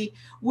to be,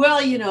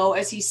 well, you know,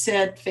 as he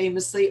said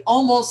famously,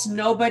 almost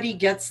nobody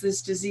gets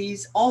this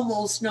disease,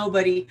 almost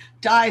nobody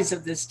dies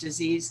of this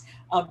disease.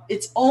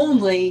 It's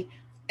only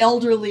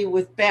elderly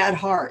with bad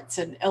hearts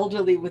and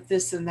elderly with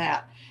this and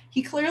that.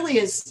 He clearly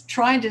is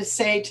trying to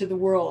say to the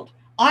world,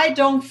 I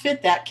don't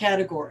fit that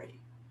category.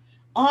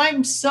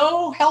 I'm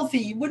so healthy,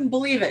 you wouldn't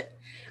believe it.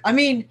 I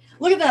mean,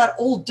 look at that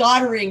old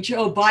doddering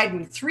Joe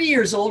Biden, 3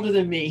 years older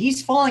than me.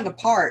 He's falling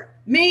apart.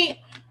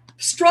 Me,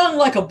 strong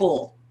like a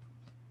bull,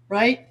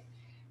 right?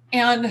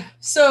 And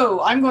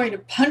so I'm going to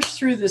punch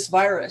through this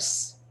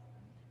virus,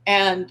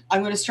 and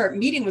I'm going to start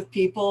meeting with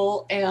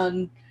people,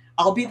 and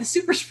I'll be the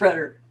super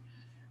spreader.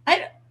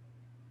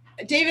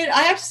 David,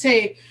 I have to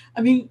say,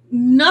 I mean,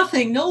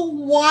 nothing, no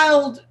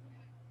wild,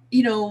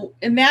 you know,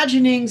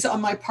 imaginings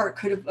on my part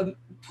could have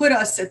put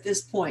us at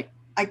this point.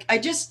 I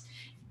just,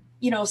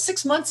 you know,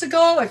 6 months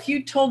ago, if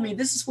you told me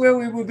this is where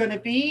we were going to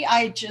be,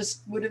 I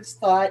just would have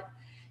thought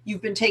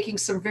you've been taking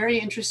some very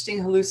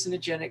interesting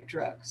hallucinogenic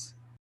drugs.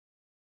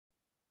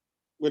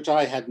 Which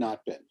I had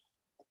not been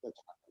at the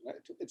time.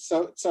 It's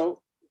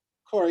so,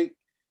 Corey,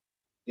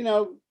 you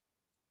know,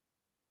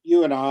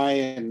 you and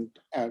I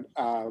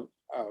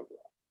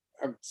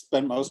have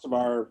spent most of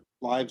our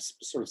lives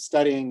sort of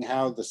studying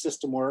how the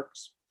system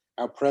works,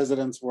 how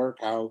presidents work,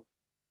 how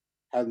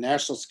the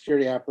national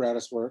security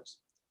apparatus works.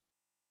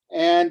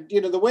 And,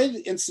 you know, the way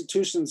the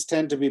institutions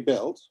tend to be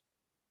built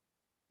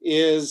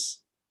is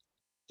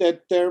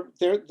that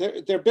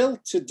they're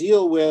built to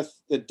deal with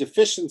the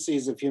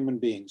deficiencies of human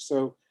beings.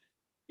 So,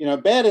 you know,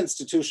 a bad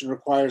institution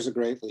requires a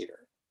great leader.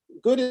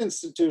 Good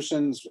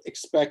institutions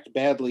expect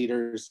bad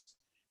leaders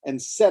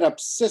and set up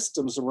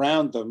systems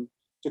around them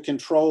to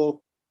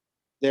control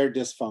their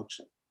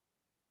dysfunction.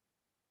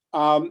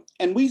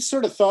 And we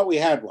sort of thought we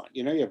had one.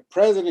 You know, you have a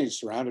president, he's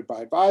surrounded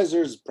by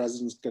advisors, the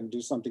president's going to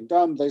do something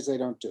dumb, they say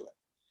don't do it.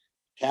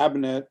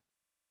 Cabinet,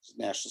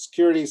 national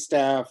security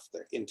staff,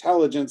 the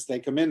intelligence, they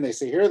come in, they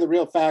say, here are the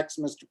real facts,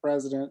 Mr.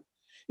 President.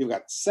 You've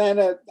got the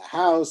Senate, the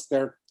House,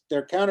 their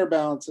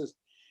counterbalances.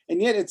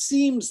 And yet it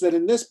seems that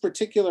in this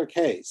particular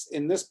case,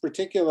 in this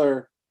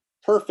particular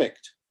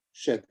perfect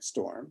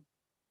shitstorm,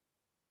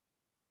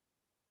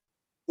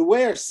 the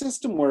way our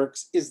system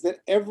works is that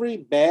every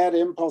bad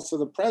impulse of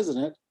the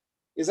president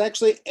is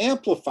actually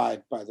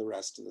amplified by the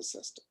rest of the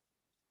system.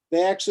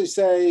 They actually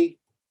say,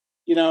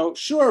 you know,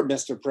 sure,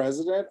 Mr.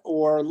 President,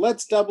 or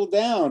let's double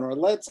down, or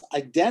let's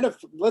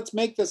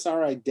make this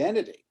our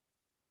identity.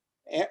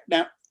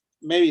 Now,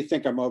 maybe you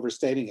think I'm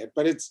overstating it,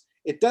 but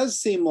it does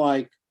seem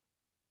like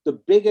the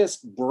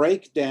biggest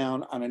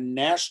breakdown on a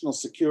national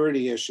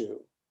security issue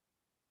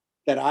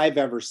that I've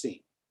ever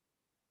seen.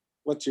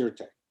 What's your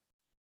take?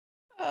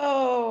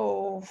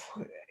 Oh,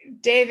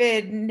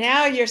 David,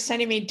 now you're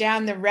sending me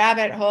down the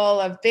rabbit hole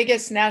of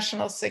biggest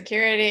national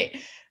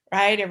security,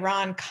 right?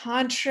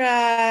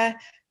 Iran-Contra.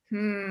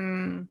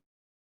 But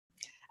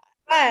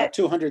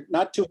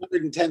Not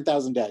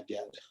 210,000 dead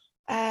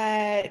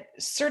yet.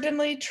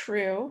 Certainly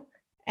true.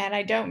 And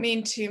I don't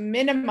mean to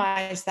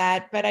minimize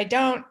that, but I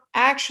don't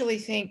actually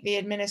think the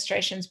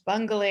administration's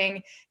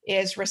bungling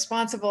is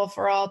responsible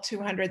for all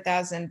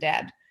 200,000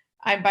 dead.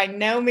 I'm by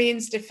no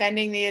means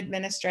defending the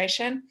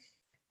administration.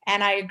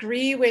 And I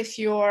agree with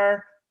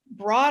your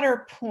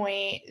broader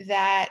point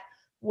that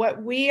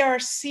what we are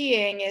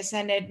seeing is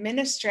an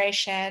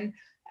administration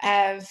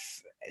of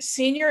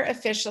senior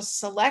officials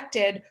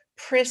selected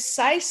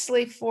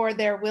precisely for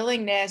their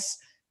willingness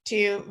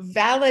to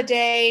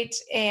validate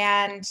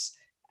and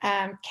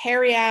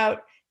carry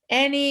out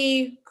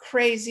any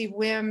crazy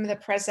whim the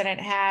president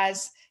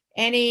has,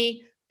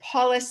 any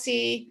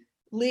policy,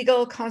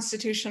 legal,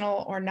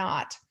 constitutional, or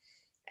not.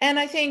 And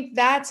I think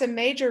that's a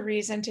major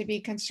reason to be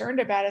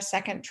concerned about a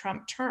second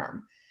Trump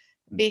term,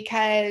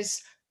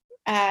 because,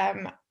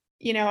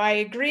 you know, I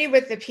agree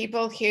with the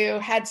people who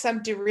had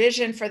some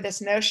derision for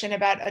this notion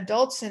about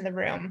adults in the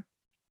room.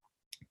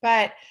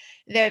 But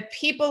the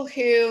people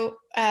who,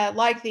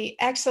 like the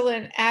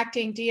excellent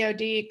acting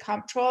DOD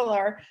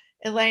comptroller,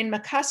 Elaine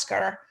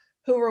McCusker,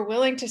 who were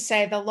willing to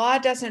say the law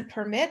doesn't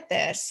permit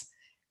this,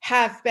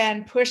 have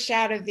been pushed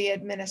out of the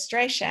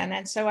administration.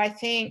 And so I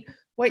think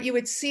what you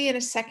would see in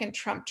a second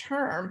Trump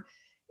term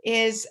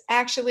is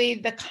actually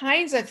the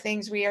kinds of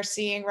things we are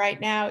seeing right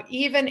now,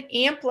 even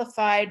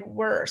amplified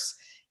worse.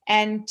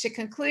 And to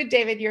conclude,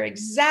 David, you're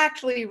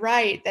exactly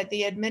right that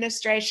the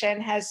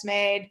administration has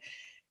made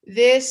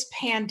this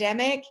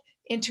pandemic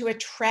into a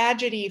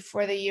tragedy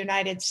for the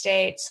United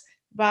States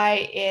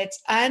by its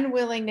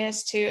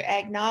unwillingness to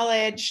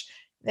acknowledge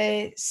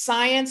the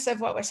science of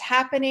what was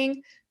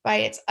happening, by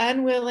its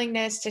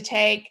unwillingness to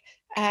take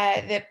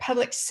the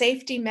public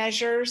safety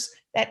measures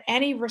that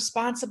any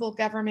responsible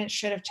government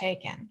should have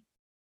taken.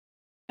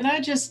 And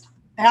I just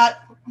add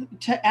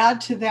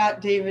to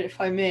that, David,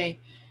 if I may,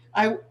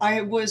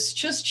 I was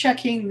just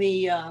checking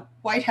the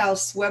White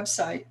House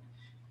website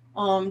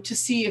to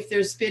see if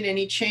there's been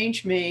any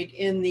change made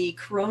in the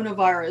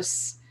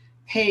coronavirus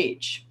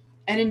page.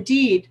 And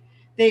indeed,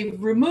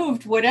 they've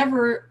removed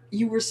whatever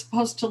you were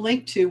supposed to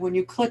link to when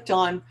you clicked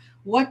on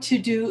what to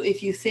do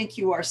if you think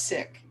you are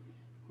sick.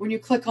 When you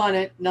click on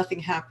it, nothing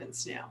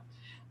happens now.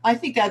 I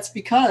think that's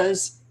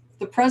because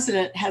the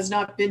president has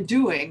not been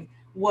doing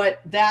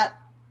what that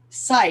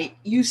site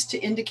used to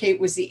indicate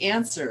was the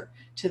answer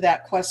to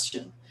that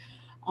question.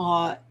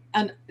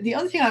 And the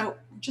other thing I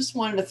just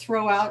wanted to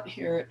throw out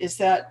here is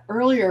that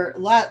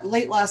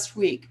late last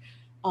week,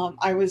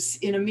 I was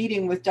in a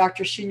meeting with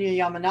Dr. Shinya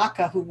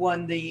Yamanaka, who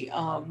won the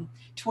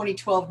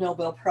 2012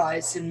 Nobel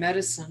Prize in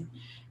Medicine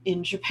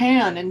in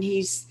Japan. And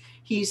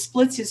he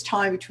splits his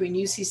time between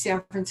UC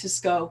San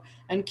Francisco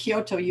and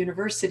Kyoto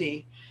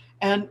University.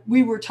 And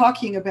we were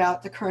talking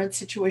about the current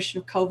situation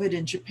of COVID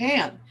in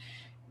Japan.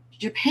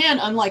 Japan,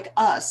 unlike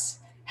us,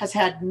 has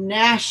had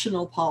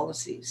national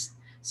policies.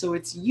 So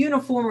it's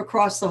uniform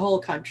across the whole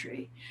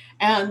country.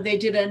 And they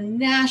did a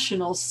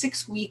national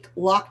 6-week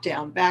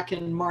lockdown back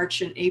in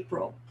March and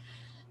April.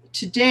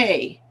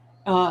 Today,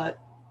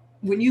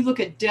 when you look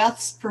at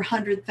deaths per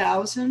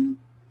 100,000,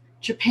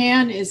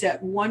 Japan is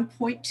at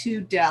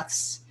 1.2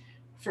 deaths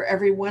for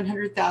every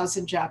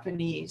 100,000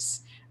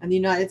 Japanese. And the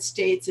United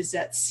States is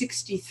at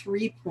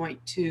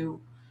 63.2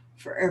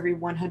 for every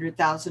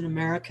 100,000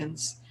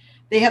 Americans.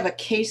 They have a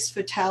case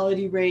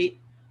fatality rate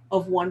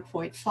of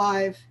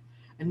 1.5,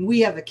 and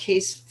we have a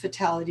case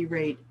fatality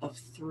rate of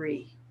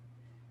 3.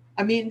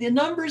 I mean, the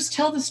numbers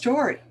tell the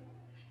story.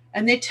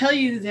 And they tell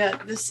you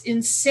that this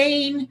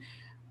insane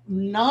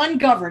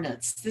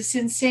non-governance, this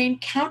insane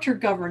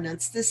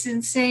counter-governance, this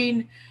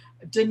insane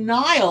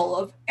denial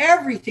of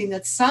everything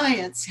that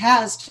science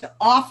has to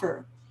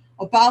offer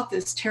about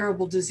this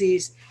terrible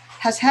disease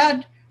has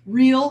had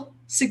real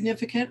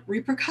significant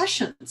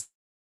repercussions.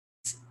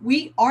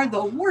 We are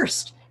the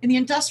worst in the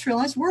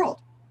industrialized world.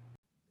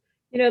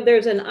 You know,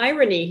 there's an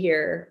irony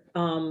here.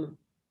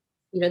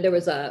 There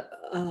was a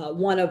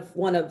one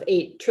of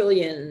 8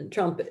 trillion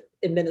Trump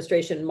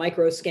administration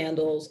micro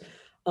scandals,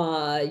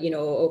 a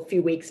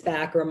few weeks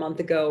back or a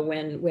month ago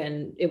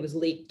when it was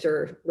leaked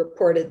or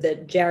reported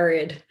that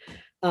Jared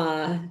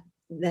Kushner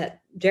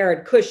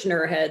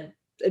had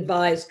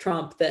advised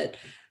Trump that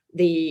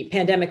the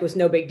pandemic was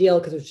no big deal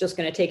because it was just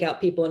going to take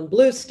out people in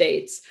blue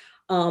states.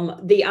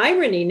 The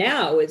irony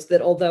now is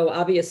that although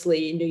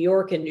obviously New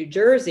York and New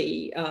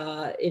Jersey,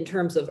 in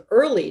terms of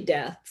early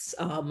deaths,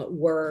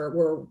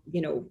 were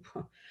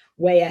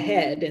way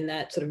ahead in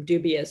that sort of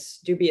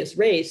dubious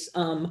race,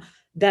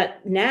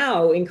 that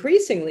now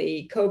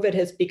increasingly COVID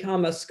has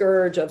become a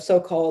scourge of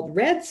so-called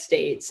red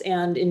states,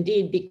 and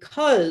indeed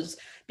because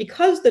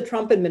the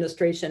Trump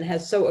administration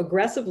has so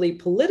aggressively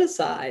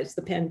politicized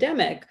the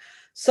pandemic,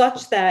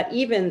 such that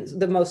even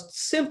the most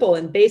simple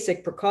and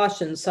basic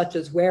precautions, such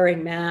as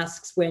wearing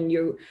masks when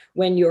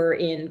you're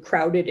in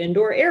crowded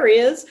indoor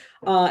areas,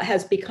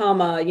 has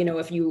become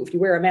if you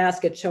wear a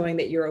mask, it's showing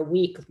that you're a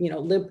weak,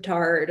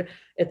 libtard,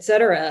 et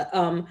cetera.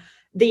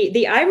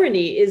 The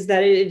irony is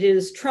that it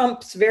is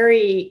Trump's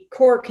very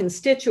core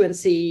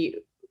constituency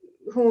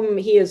whom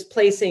he is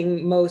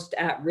placing most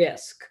at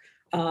risk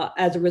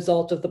as a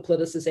result of the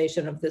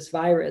politicization of this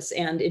virus,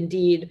 and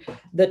indeed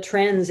the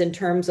trends in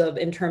terms of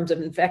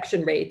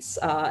infection rates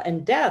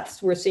and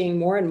deaths. We're seeing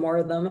more and more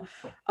of them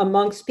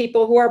amongst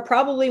people who are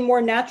probably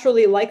more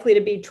naturally likely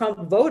to be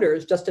Trump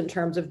voters, just in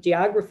terms of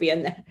geography.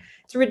 And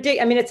it's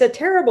ridiculous. I mean, it's a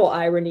terrible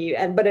irony,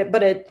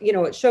 but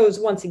it shows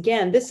once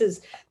again this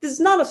is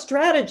not a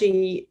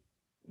strategy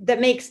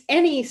that makes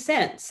any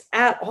sense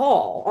at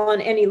all on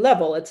any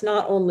level. It's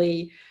not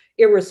only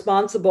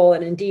irresponsible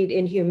and indeed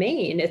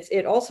inhumane,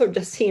 it also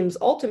just seems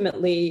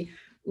ultimately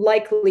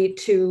likely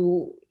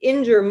to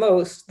injure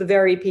most the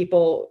very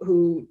people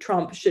who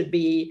Trump should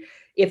be,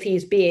 if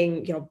he's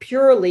being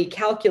purely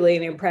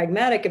calculating and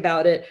pragmatic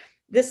about it.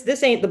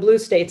 This ain't the blue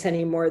states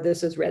anymore.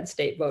 This is red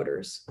state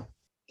voters.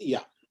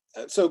 Yeah.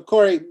 So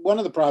Corey, one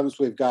of the problems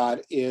we've got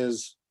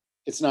is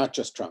it's not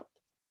just Trump.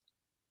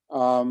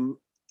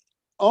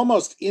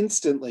 Almost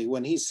instantly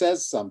when he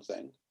says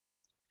something,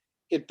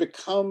 it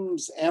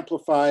becomes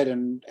amplified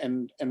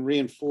and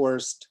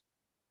reinforced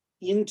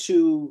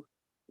into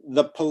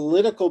the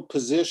political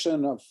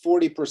position of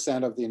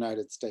 40% of the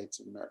United States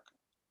of America.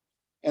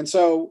 And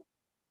so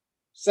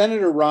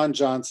Senator Ron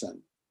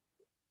Johnson,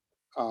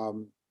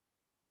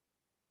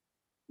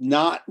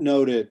 not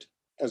noted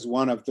as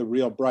one of the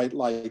real bright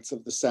lights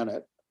of the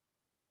Senate,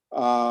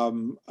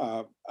 but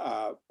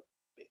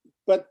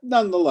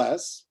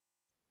nonetheless,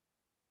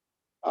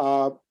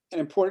 an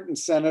important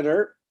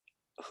senator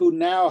who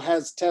now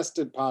has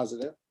tested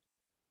positive,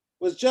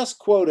 was just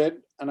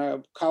quoted in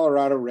a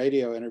Colorado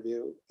radio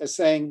interview as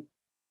saying,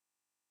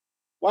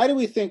 "Why do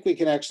we think we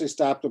can actually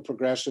stop the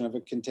progression of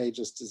a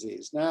contagious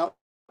disease? Now,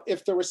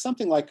 if there was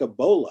something like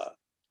Ebola,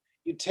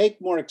 you'd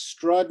take more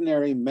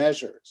extraordinary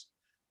measures.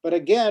 But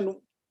again,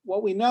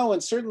 what we know,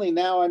 and certainly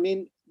now, I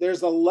mean,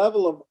 there's a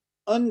level of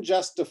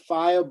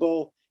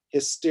unjustifiable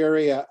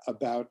hysteria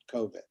about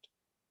COVID.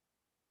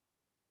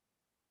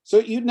 So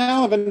you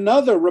now have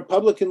another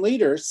Republican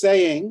leader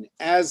saying,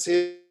 as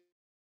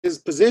his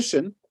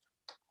position,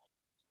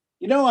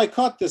 you know, I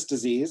caught this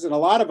disease, and a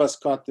lot of us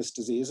caught this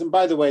disease. And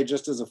by the way,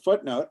 just as a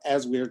footnote,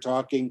 as we are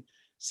talking,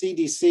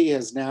 CDC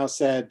has now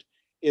said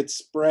it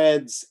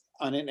spreads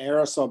on an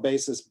aerosol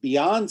basis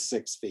beyond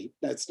 6 feet.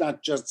 That's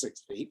not just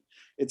 6 feet.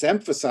 It's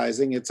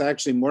emphasizing it's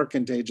actually more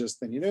contagious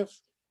than you knew.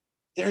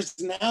 There's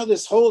now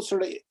this whole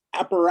sort of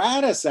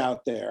apparatus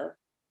out there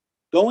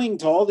going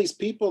to all these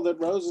people that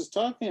Rose is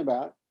talking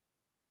about,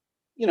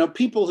 you know,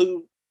 people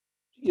who,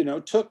 you know,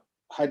 took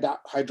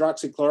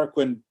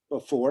hydroxychloroquine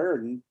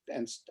before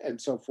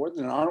and so forth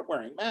and aren't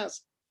wearing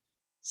masks,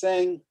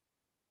 saying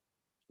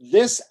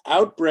this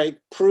outbreak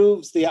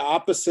proves the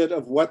opposite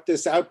of what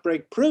this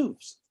outbreak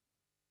proves.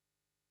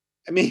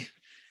 I mean,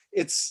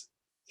 it's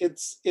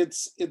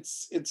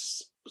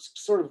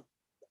sort of,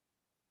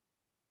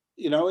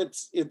 you know,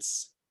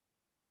 it's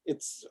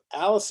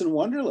Alice in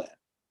Wonderland.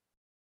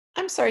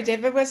 I'm sorry,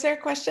 David, was there a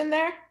question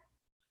there?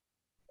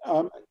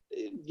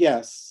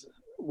 Yes.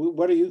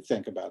 What do you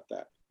think about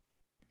that?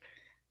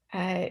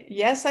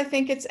 Yes, I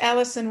think it's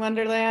Alice in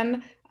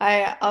Wonderland.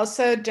 I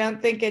also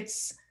don't think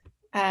it's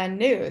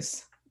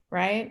news,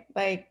 right?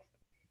 Like,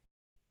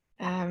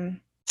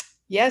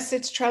 yes,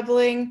 it's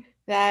troubling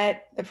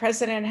that the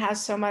president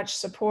has so much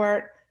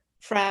support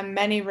from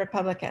many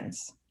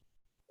Republicans.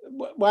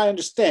 Well, I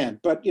understand,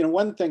 but you know,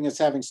 one thing is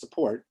having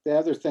support. The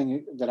other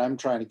thing that I'm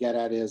trying to get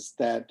at is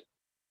that,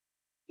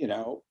 you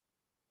know,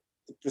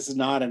 this is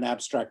not an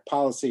abstract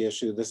policy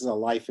issue. This is a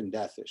life and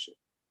death issue.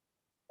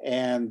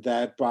 And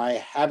that by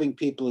having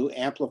people who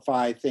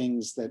amplify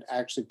things that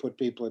actually put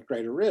people at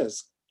greater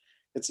risk,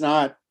 it's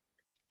not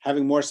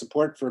having more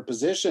support for a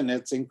position,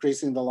 it's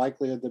increasing the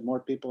likelihood that more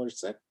people are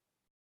sick.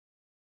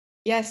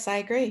 Yes, I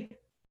agree.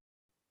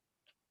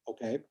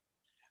 Okay.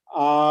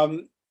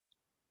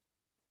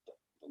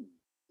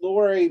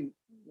 Lori,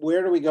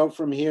 where do we go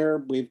from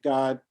here? We've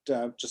got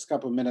just a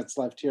couple of minutes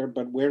left here,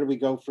 but where do we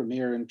go from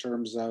here in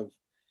terms of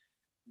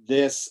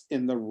this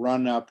in the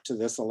run up to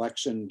this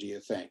election, do you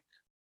think?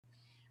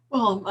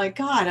 Well, my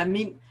God, I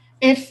mean,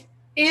 if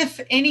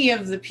any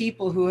of the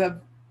people who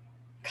have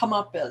come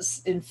up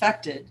as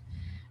infected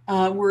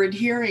were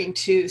adhering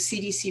to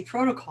CDC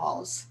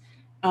protocols,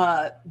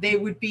 they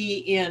would be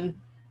in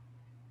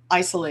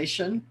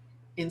isolation,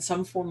 in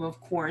some form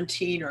of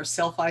quarantine or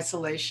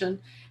self-isolation.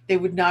 They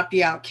would not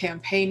be out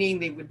campaigning.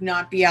 They would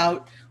not be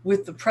out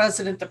with the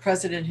president. The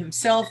president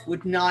himself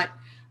would not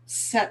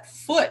set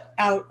foot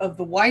out of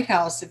the White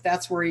House if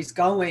that's where he's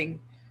going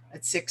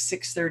at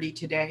 6:30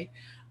 today,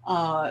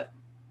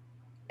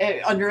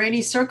 under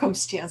any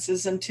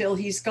circumstances until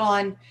he's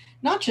gone,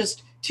 not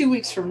just 2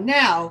 weeks from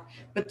now,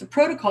 but the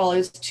protocol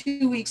is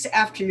 2 weeks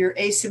after you're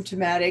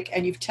asymptomatic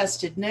and you've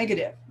tested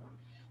negative.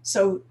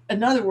 So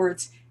in other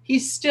words,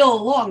 he's still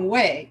a long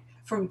way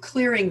from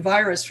clearing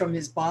virus from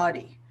his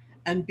body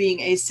and being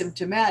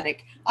asymptomatic.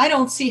 I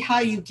don't see how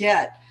you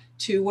get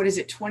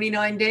to,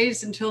 29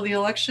 days until the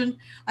election?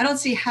 I don't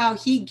see how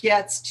he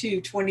gets to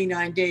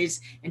 29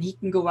 days and he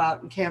can go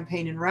out and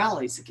campaign in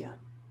rallies again.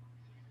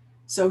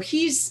 So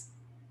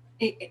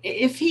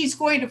if he's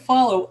going to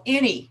follow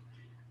any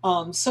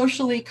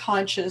socially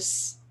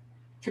conscious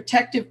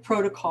protective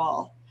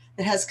protocol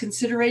that has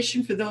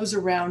consideration for those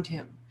around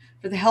him,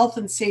 for the health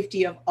and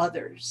safety of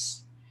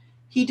others,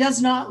 he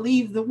does not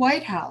leave the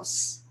White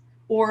House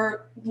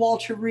or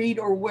Walter Reed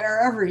or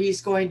wherever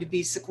he's going to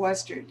be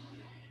sequestered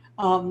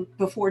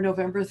before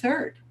November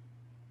 3rd.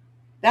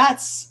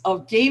 That's a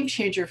game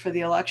changer for the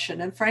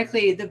election. And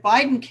frankly, the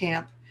Biden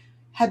camp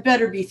had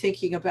better be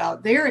thinking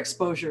about their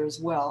exposure as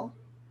well.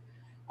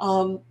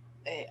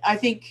 I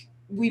think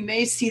we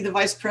may see the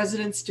vice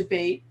president's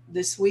debate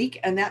this week,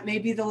 and that may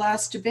be the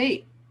last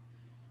debate.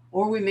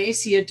 Or we may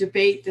see a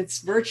debate that's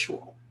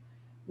virtual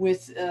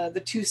with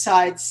the two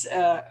sides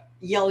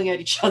yelling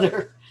at each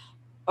other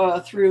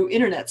through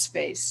internet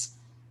space.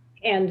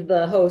 And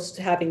the host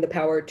having the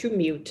power to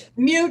mute.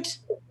 Mute.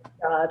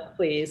 God,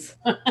 please.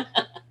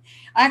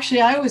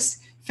 Actually, I was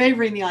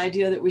favoring the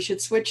idea that we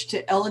should switch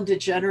to Ellen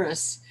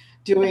DeGeneres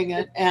doing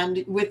it.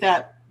 And with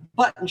that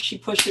button she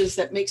pushes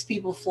that makes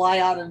people fly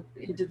out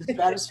into the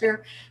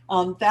stratosphere,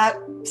 that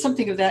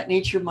something of that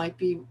nature might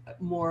be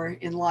more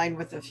in line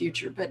with the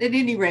future. But at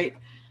any rate,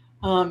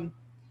 I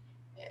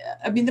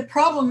mean, the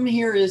problem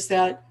here is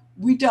that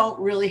we don't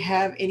really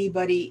have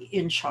anybody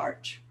in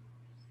charge.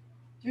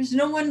 There's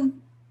no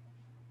one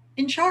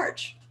in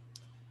charge.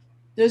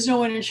 There's no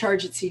one in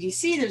charge at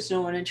CDC. There's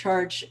no one in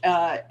charge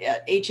at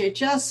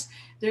HHS.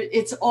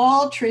 It's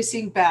all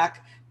tracing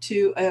back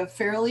to a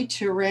fairly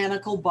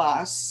tyrannical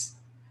boss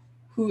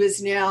who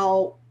is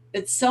now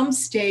at some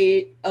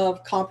state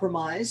of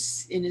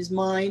compromise in his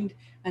mind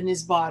and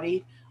his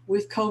body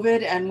with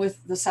COVID and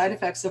with the side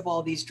effects of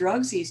all these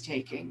drugs he's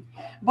taking.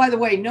 By the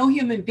way, no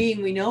human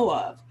being we know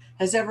of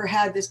has ever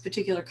had this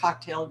particular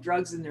cocktail of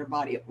drugs in their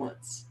body at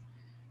once.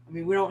 I I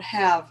mean, we don't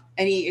have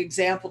any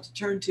example to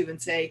turn to and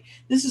say,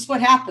 this is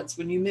what happens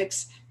when you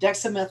mix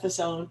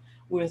dexamethasone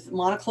with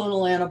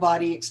monoclonal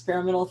antibody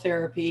experimental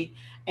therapy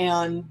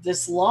and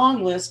this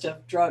long list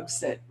of drugs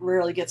that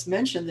rarely gets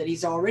mentioned that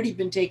he's already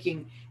been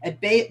taking at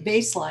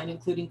baseline,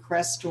 including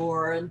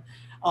Crestor and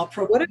What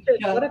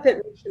Propecia. if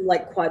it reached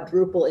like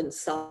quadruple in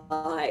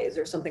size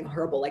or something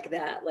horrible like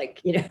that?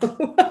 Like,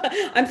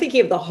 I'm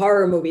thinking of the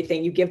horror movie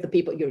thing. You give the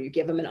people, you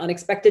give them an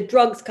unexpected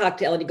drugs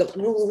cocktail and you go,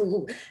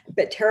 ooh,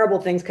 but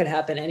terrible things could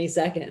happen any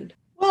second.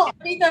 Well,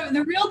 I mean,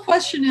 the real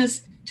question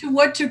is to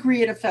what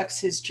degree it affects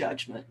his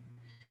judgment.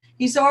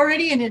 He's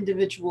already an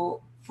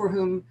individual for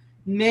whom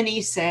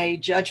many say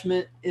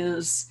judgment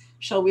is,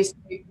 shall we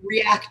say,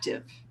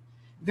 reactive,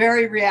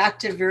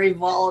 very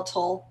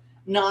volatile,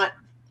 not,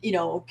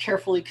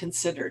 carefully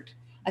considered.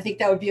 I think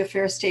that would be a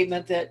fair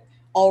statement that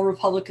all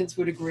Republicans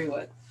would agree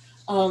with.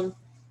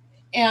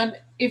 And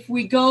if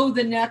we go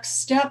the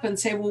next step and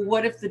say, well,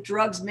 what if the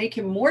drugs make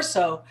him more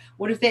so?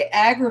 What if they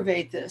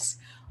aggravate this?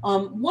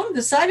 One of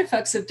the side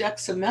effects of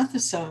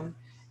dexamethasone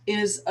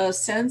is a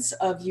sense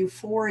of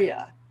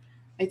euphoria.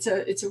 It's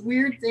a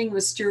weird thing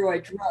with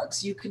steroid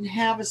drugs. You can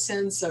have a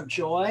sense of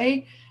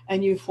joy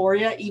and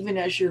euphoria even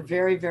as you're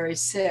very, very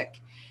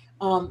sick.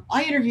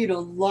 I interviewed a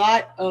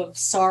lot of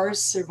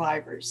SARS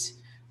survivors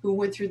who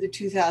went through the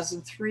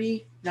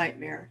 2003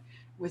 nightmare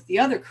with the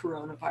other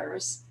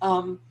coronavirus.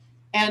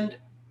 And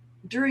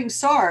during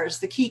SARS,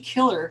 the key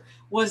killer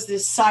was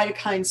this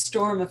cytokine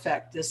storm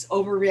effect, this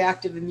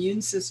overreactive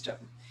immune system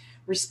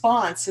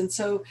response. And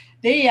so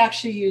they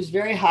actually used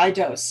very high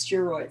dose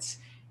steroids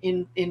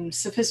in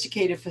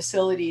sophisticated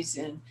facilities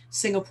in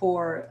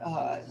Singapore,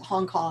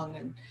 Hong Kong,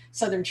 and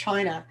southern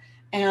China.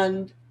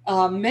 And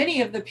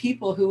many of the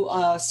people who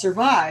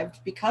survived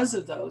because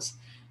of those,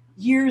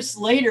 years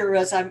later,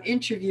 as I'm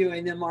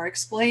interviewing them, are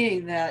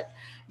explaining that,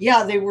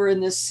 yeah, they were in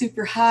this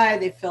super high,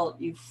 they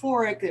felt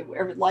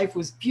euphoric, life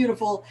was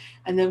beautiful.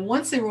 And then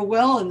once they were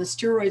well and the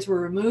steroids were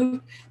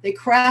removed, they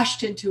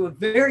crashed into a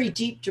very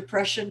deep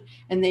depression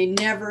and they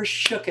never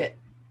shook it.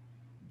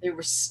 They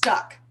were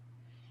stuck.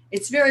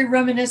 It's very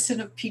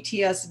reminiscent of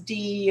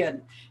PTSD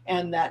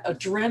and that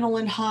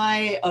adrenaline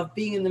high of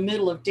being in the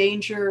middle of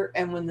danger.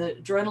 And when the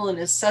adrenaline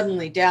is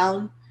suddenly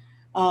down,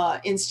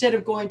 instead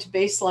of going to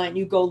baseline,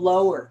 you go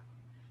lower.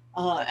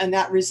 And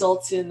that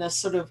results in a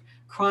sort of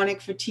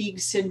chronic fatigue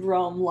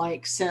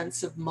syndrome-like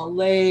sense of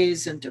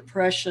malaise and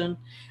depression.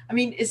 I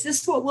mean, is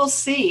this what we'll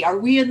see? Are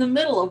we in the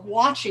middle of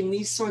watching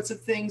these sorts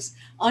of things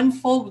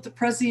unfold with the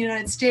President of the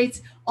United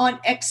States on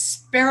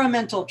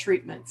experimental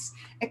treatments?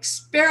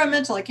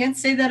 Experimental, I can't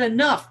say that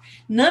enough.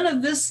 None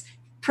of this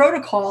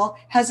protocol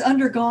has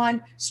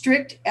undergone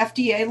strict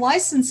FDA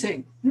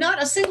licensing.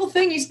 Not a single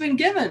thing he's been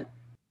given.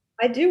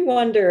 I do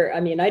wonder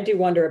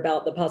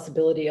about the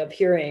possibility of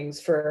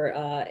hearings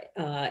for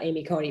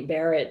Amy Coney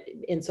Barrett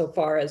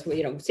insofar as,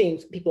 seeing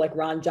people like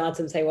Ron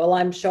Johnson say, well,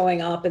 I'm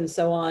showing up and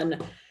so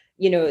on.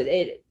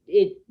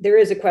 There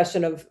is a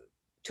question of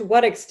to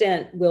what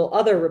extent will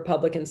other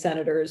Republican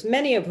senators,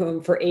 many of whom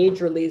for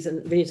age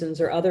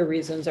reasons or other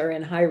reasons are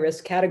in high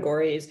risk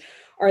categories,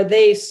 are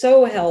they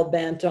so hell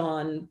bent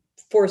on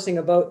forcing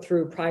a vote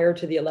through prior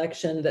to the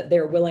election that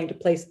they're willing to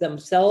place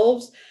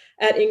themselves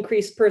at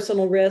increased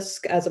personal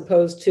risk as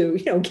opposed to,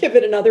 give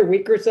it another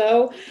week or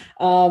so?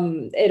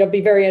 It'll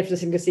be very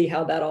interesting to see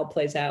how that all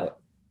plays out.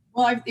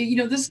 Well,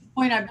 this is the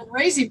point I've been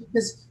raising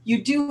because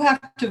you do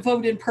have to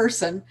vote in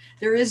person.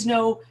 There is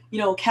no,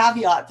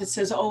 caveat that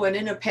says, oh, and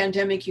in a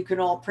pandemic, you can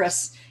all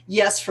press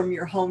yes from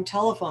your home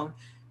telephone.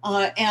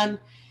 And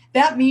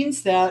that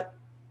means that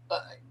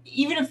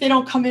even if they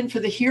don't come in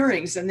for the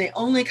hearings and they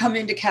only come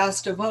in to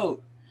cast a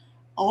vote,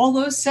 all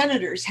those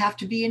senators have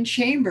to be in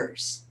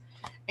chambers.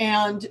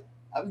 And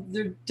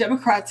the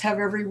Democrats have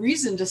every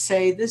reason to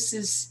say this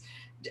is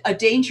a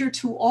danger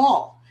to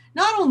all,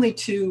 not only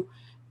to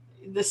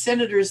the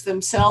senators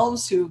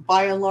themselves, who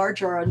by and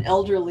large are an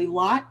elderly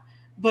lot,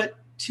 but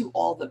to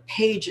all the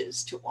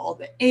pages, to all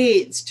the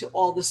aides, to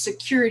all the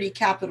security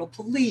Capitol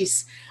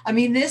Police. I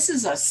mean, this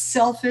is a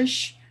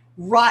selfish,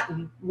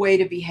 rotten way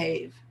to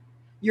behave.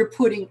 You're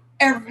putting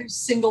every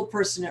single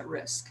person at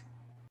risk.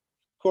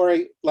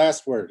 Corey,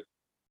 last word.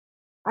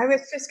 I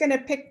was going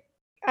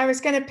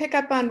to pick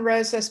up on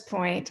Rosa's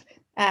point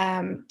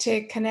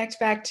to connect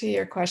back to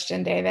your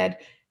question, David.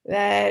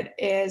 That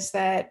is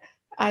that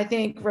I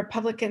think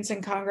Republicans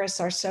in Congress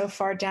are so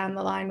far down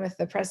the line with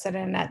the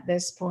president at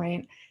this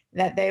point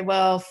that they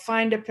will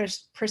find a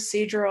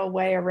procedural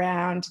way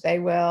around. They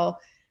will.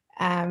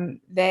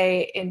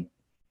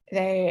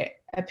 They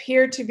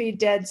appear to be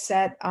dead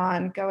set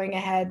on going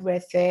ahead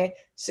with the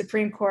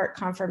Supreme Court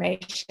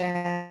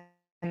confirmation.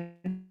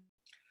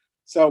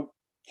 So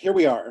here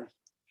we are.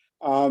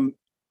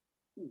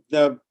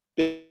 The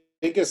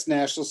biggest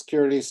national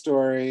security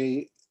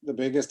story, the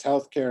biggest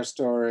healthcare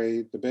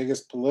story, the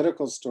biggest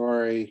political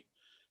story,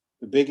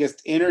 the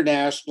biggest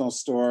international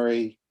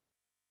story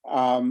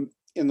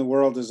in the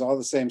world is all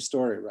the same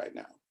story right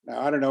now.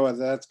 Now, I don't know whether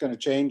that's going to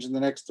change in the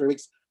next 3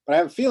 weeks, but I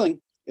have a feeling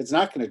it's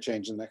not going to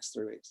change in the next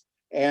 3 weeks.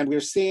 And we're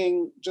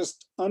seeing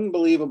just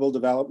unbelievable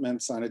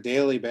developments on a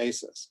daily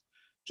basis,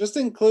 just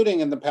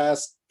including in the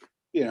past,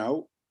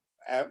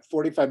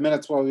 45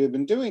 minutes while we've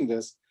been doing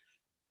this.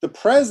 The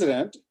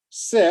president,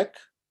 sick,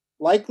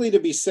 likely to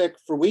be sick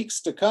for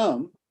weeks to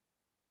come,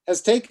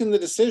 has taken the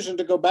decision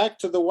to go back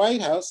to the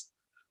White House,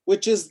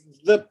 which is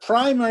the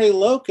primary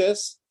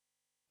locus,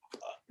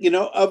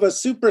 of a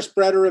super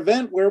spreader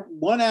event where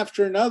one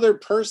after another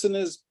person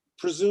is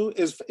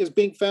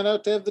being found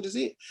out to have the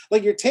disease.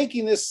 Like, you're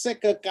taking this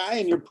sick guy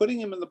and you're putting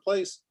him in the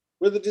place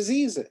where the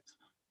disease is.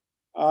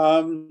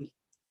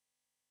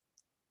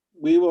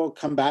 We will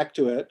come back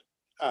to it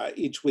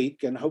each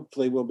week, and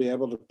hopefully we'll be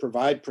able to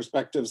provide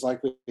perspectives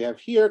like we have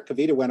here.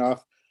 Kavita went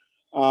off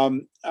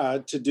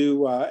to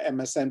do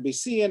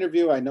MSNBC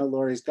interview. I know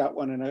Lori's got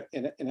one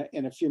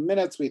in a few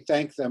minutes. We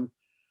thank them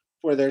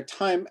for their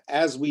time,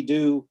 as we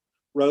do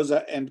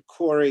Rosa and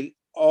Corey.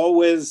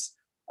 Always,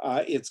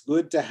 it's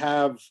good to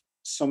have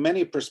so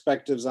many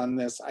perspectives on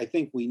this. I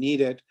think we need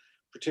it,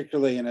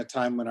 particularly in a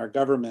time when our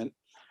government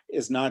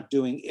is not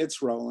doing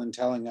its role in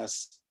telling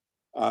us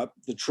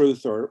the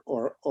truth or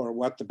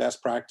what the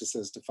best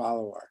practices to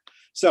follow are.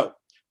 So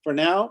for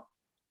now,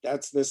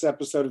 that's this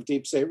episode of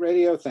Deep State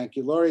Radio. Thank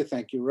you, Lori.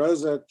 Thank you,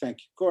 Rosa. Thank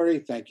you, Corey.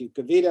 Thank you,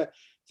 Kavita.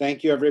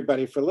 Thank you,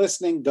 everybody, for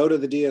listening. Go to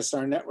the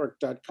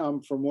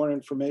dsrnetwork.com for more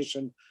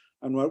information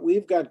on what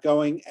we've got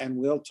going, and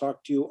we'll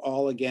talk to you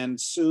all again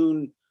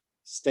soon.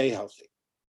 Stay healthy.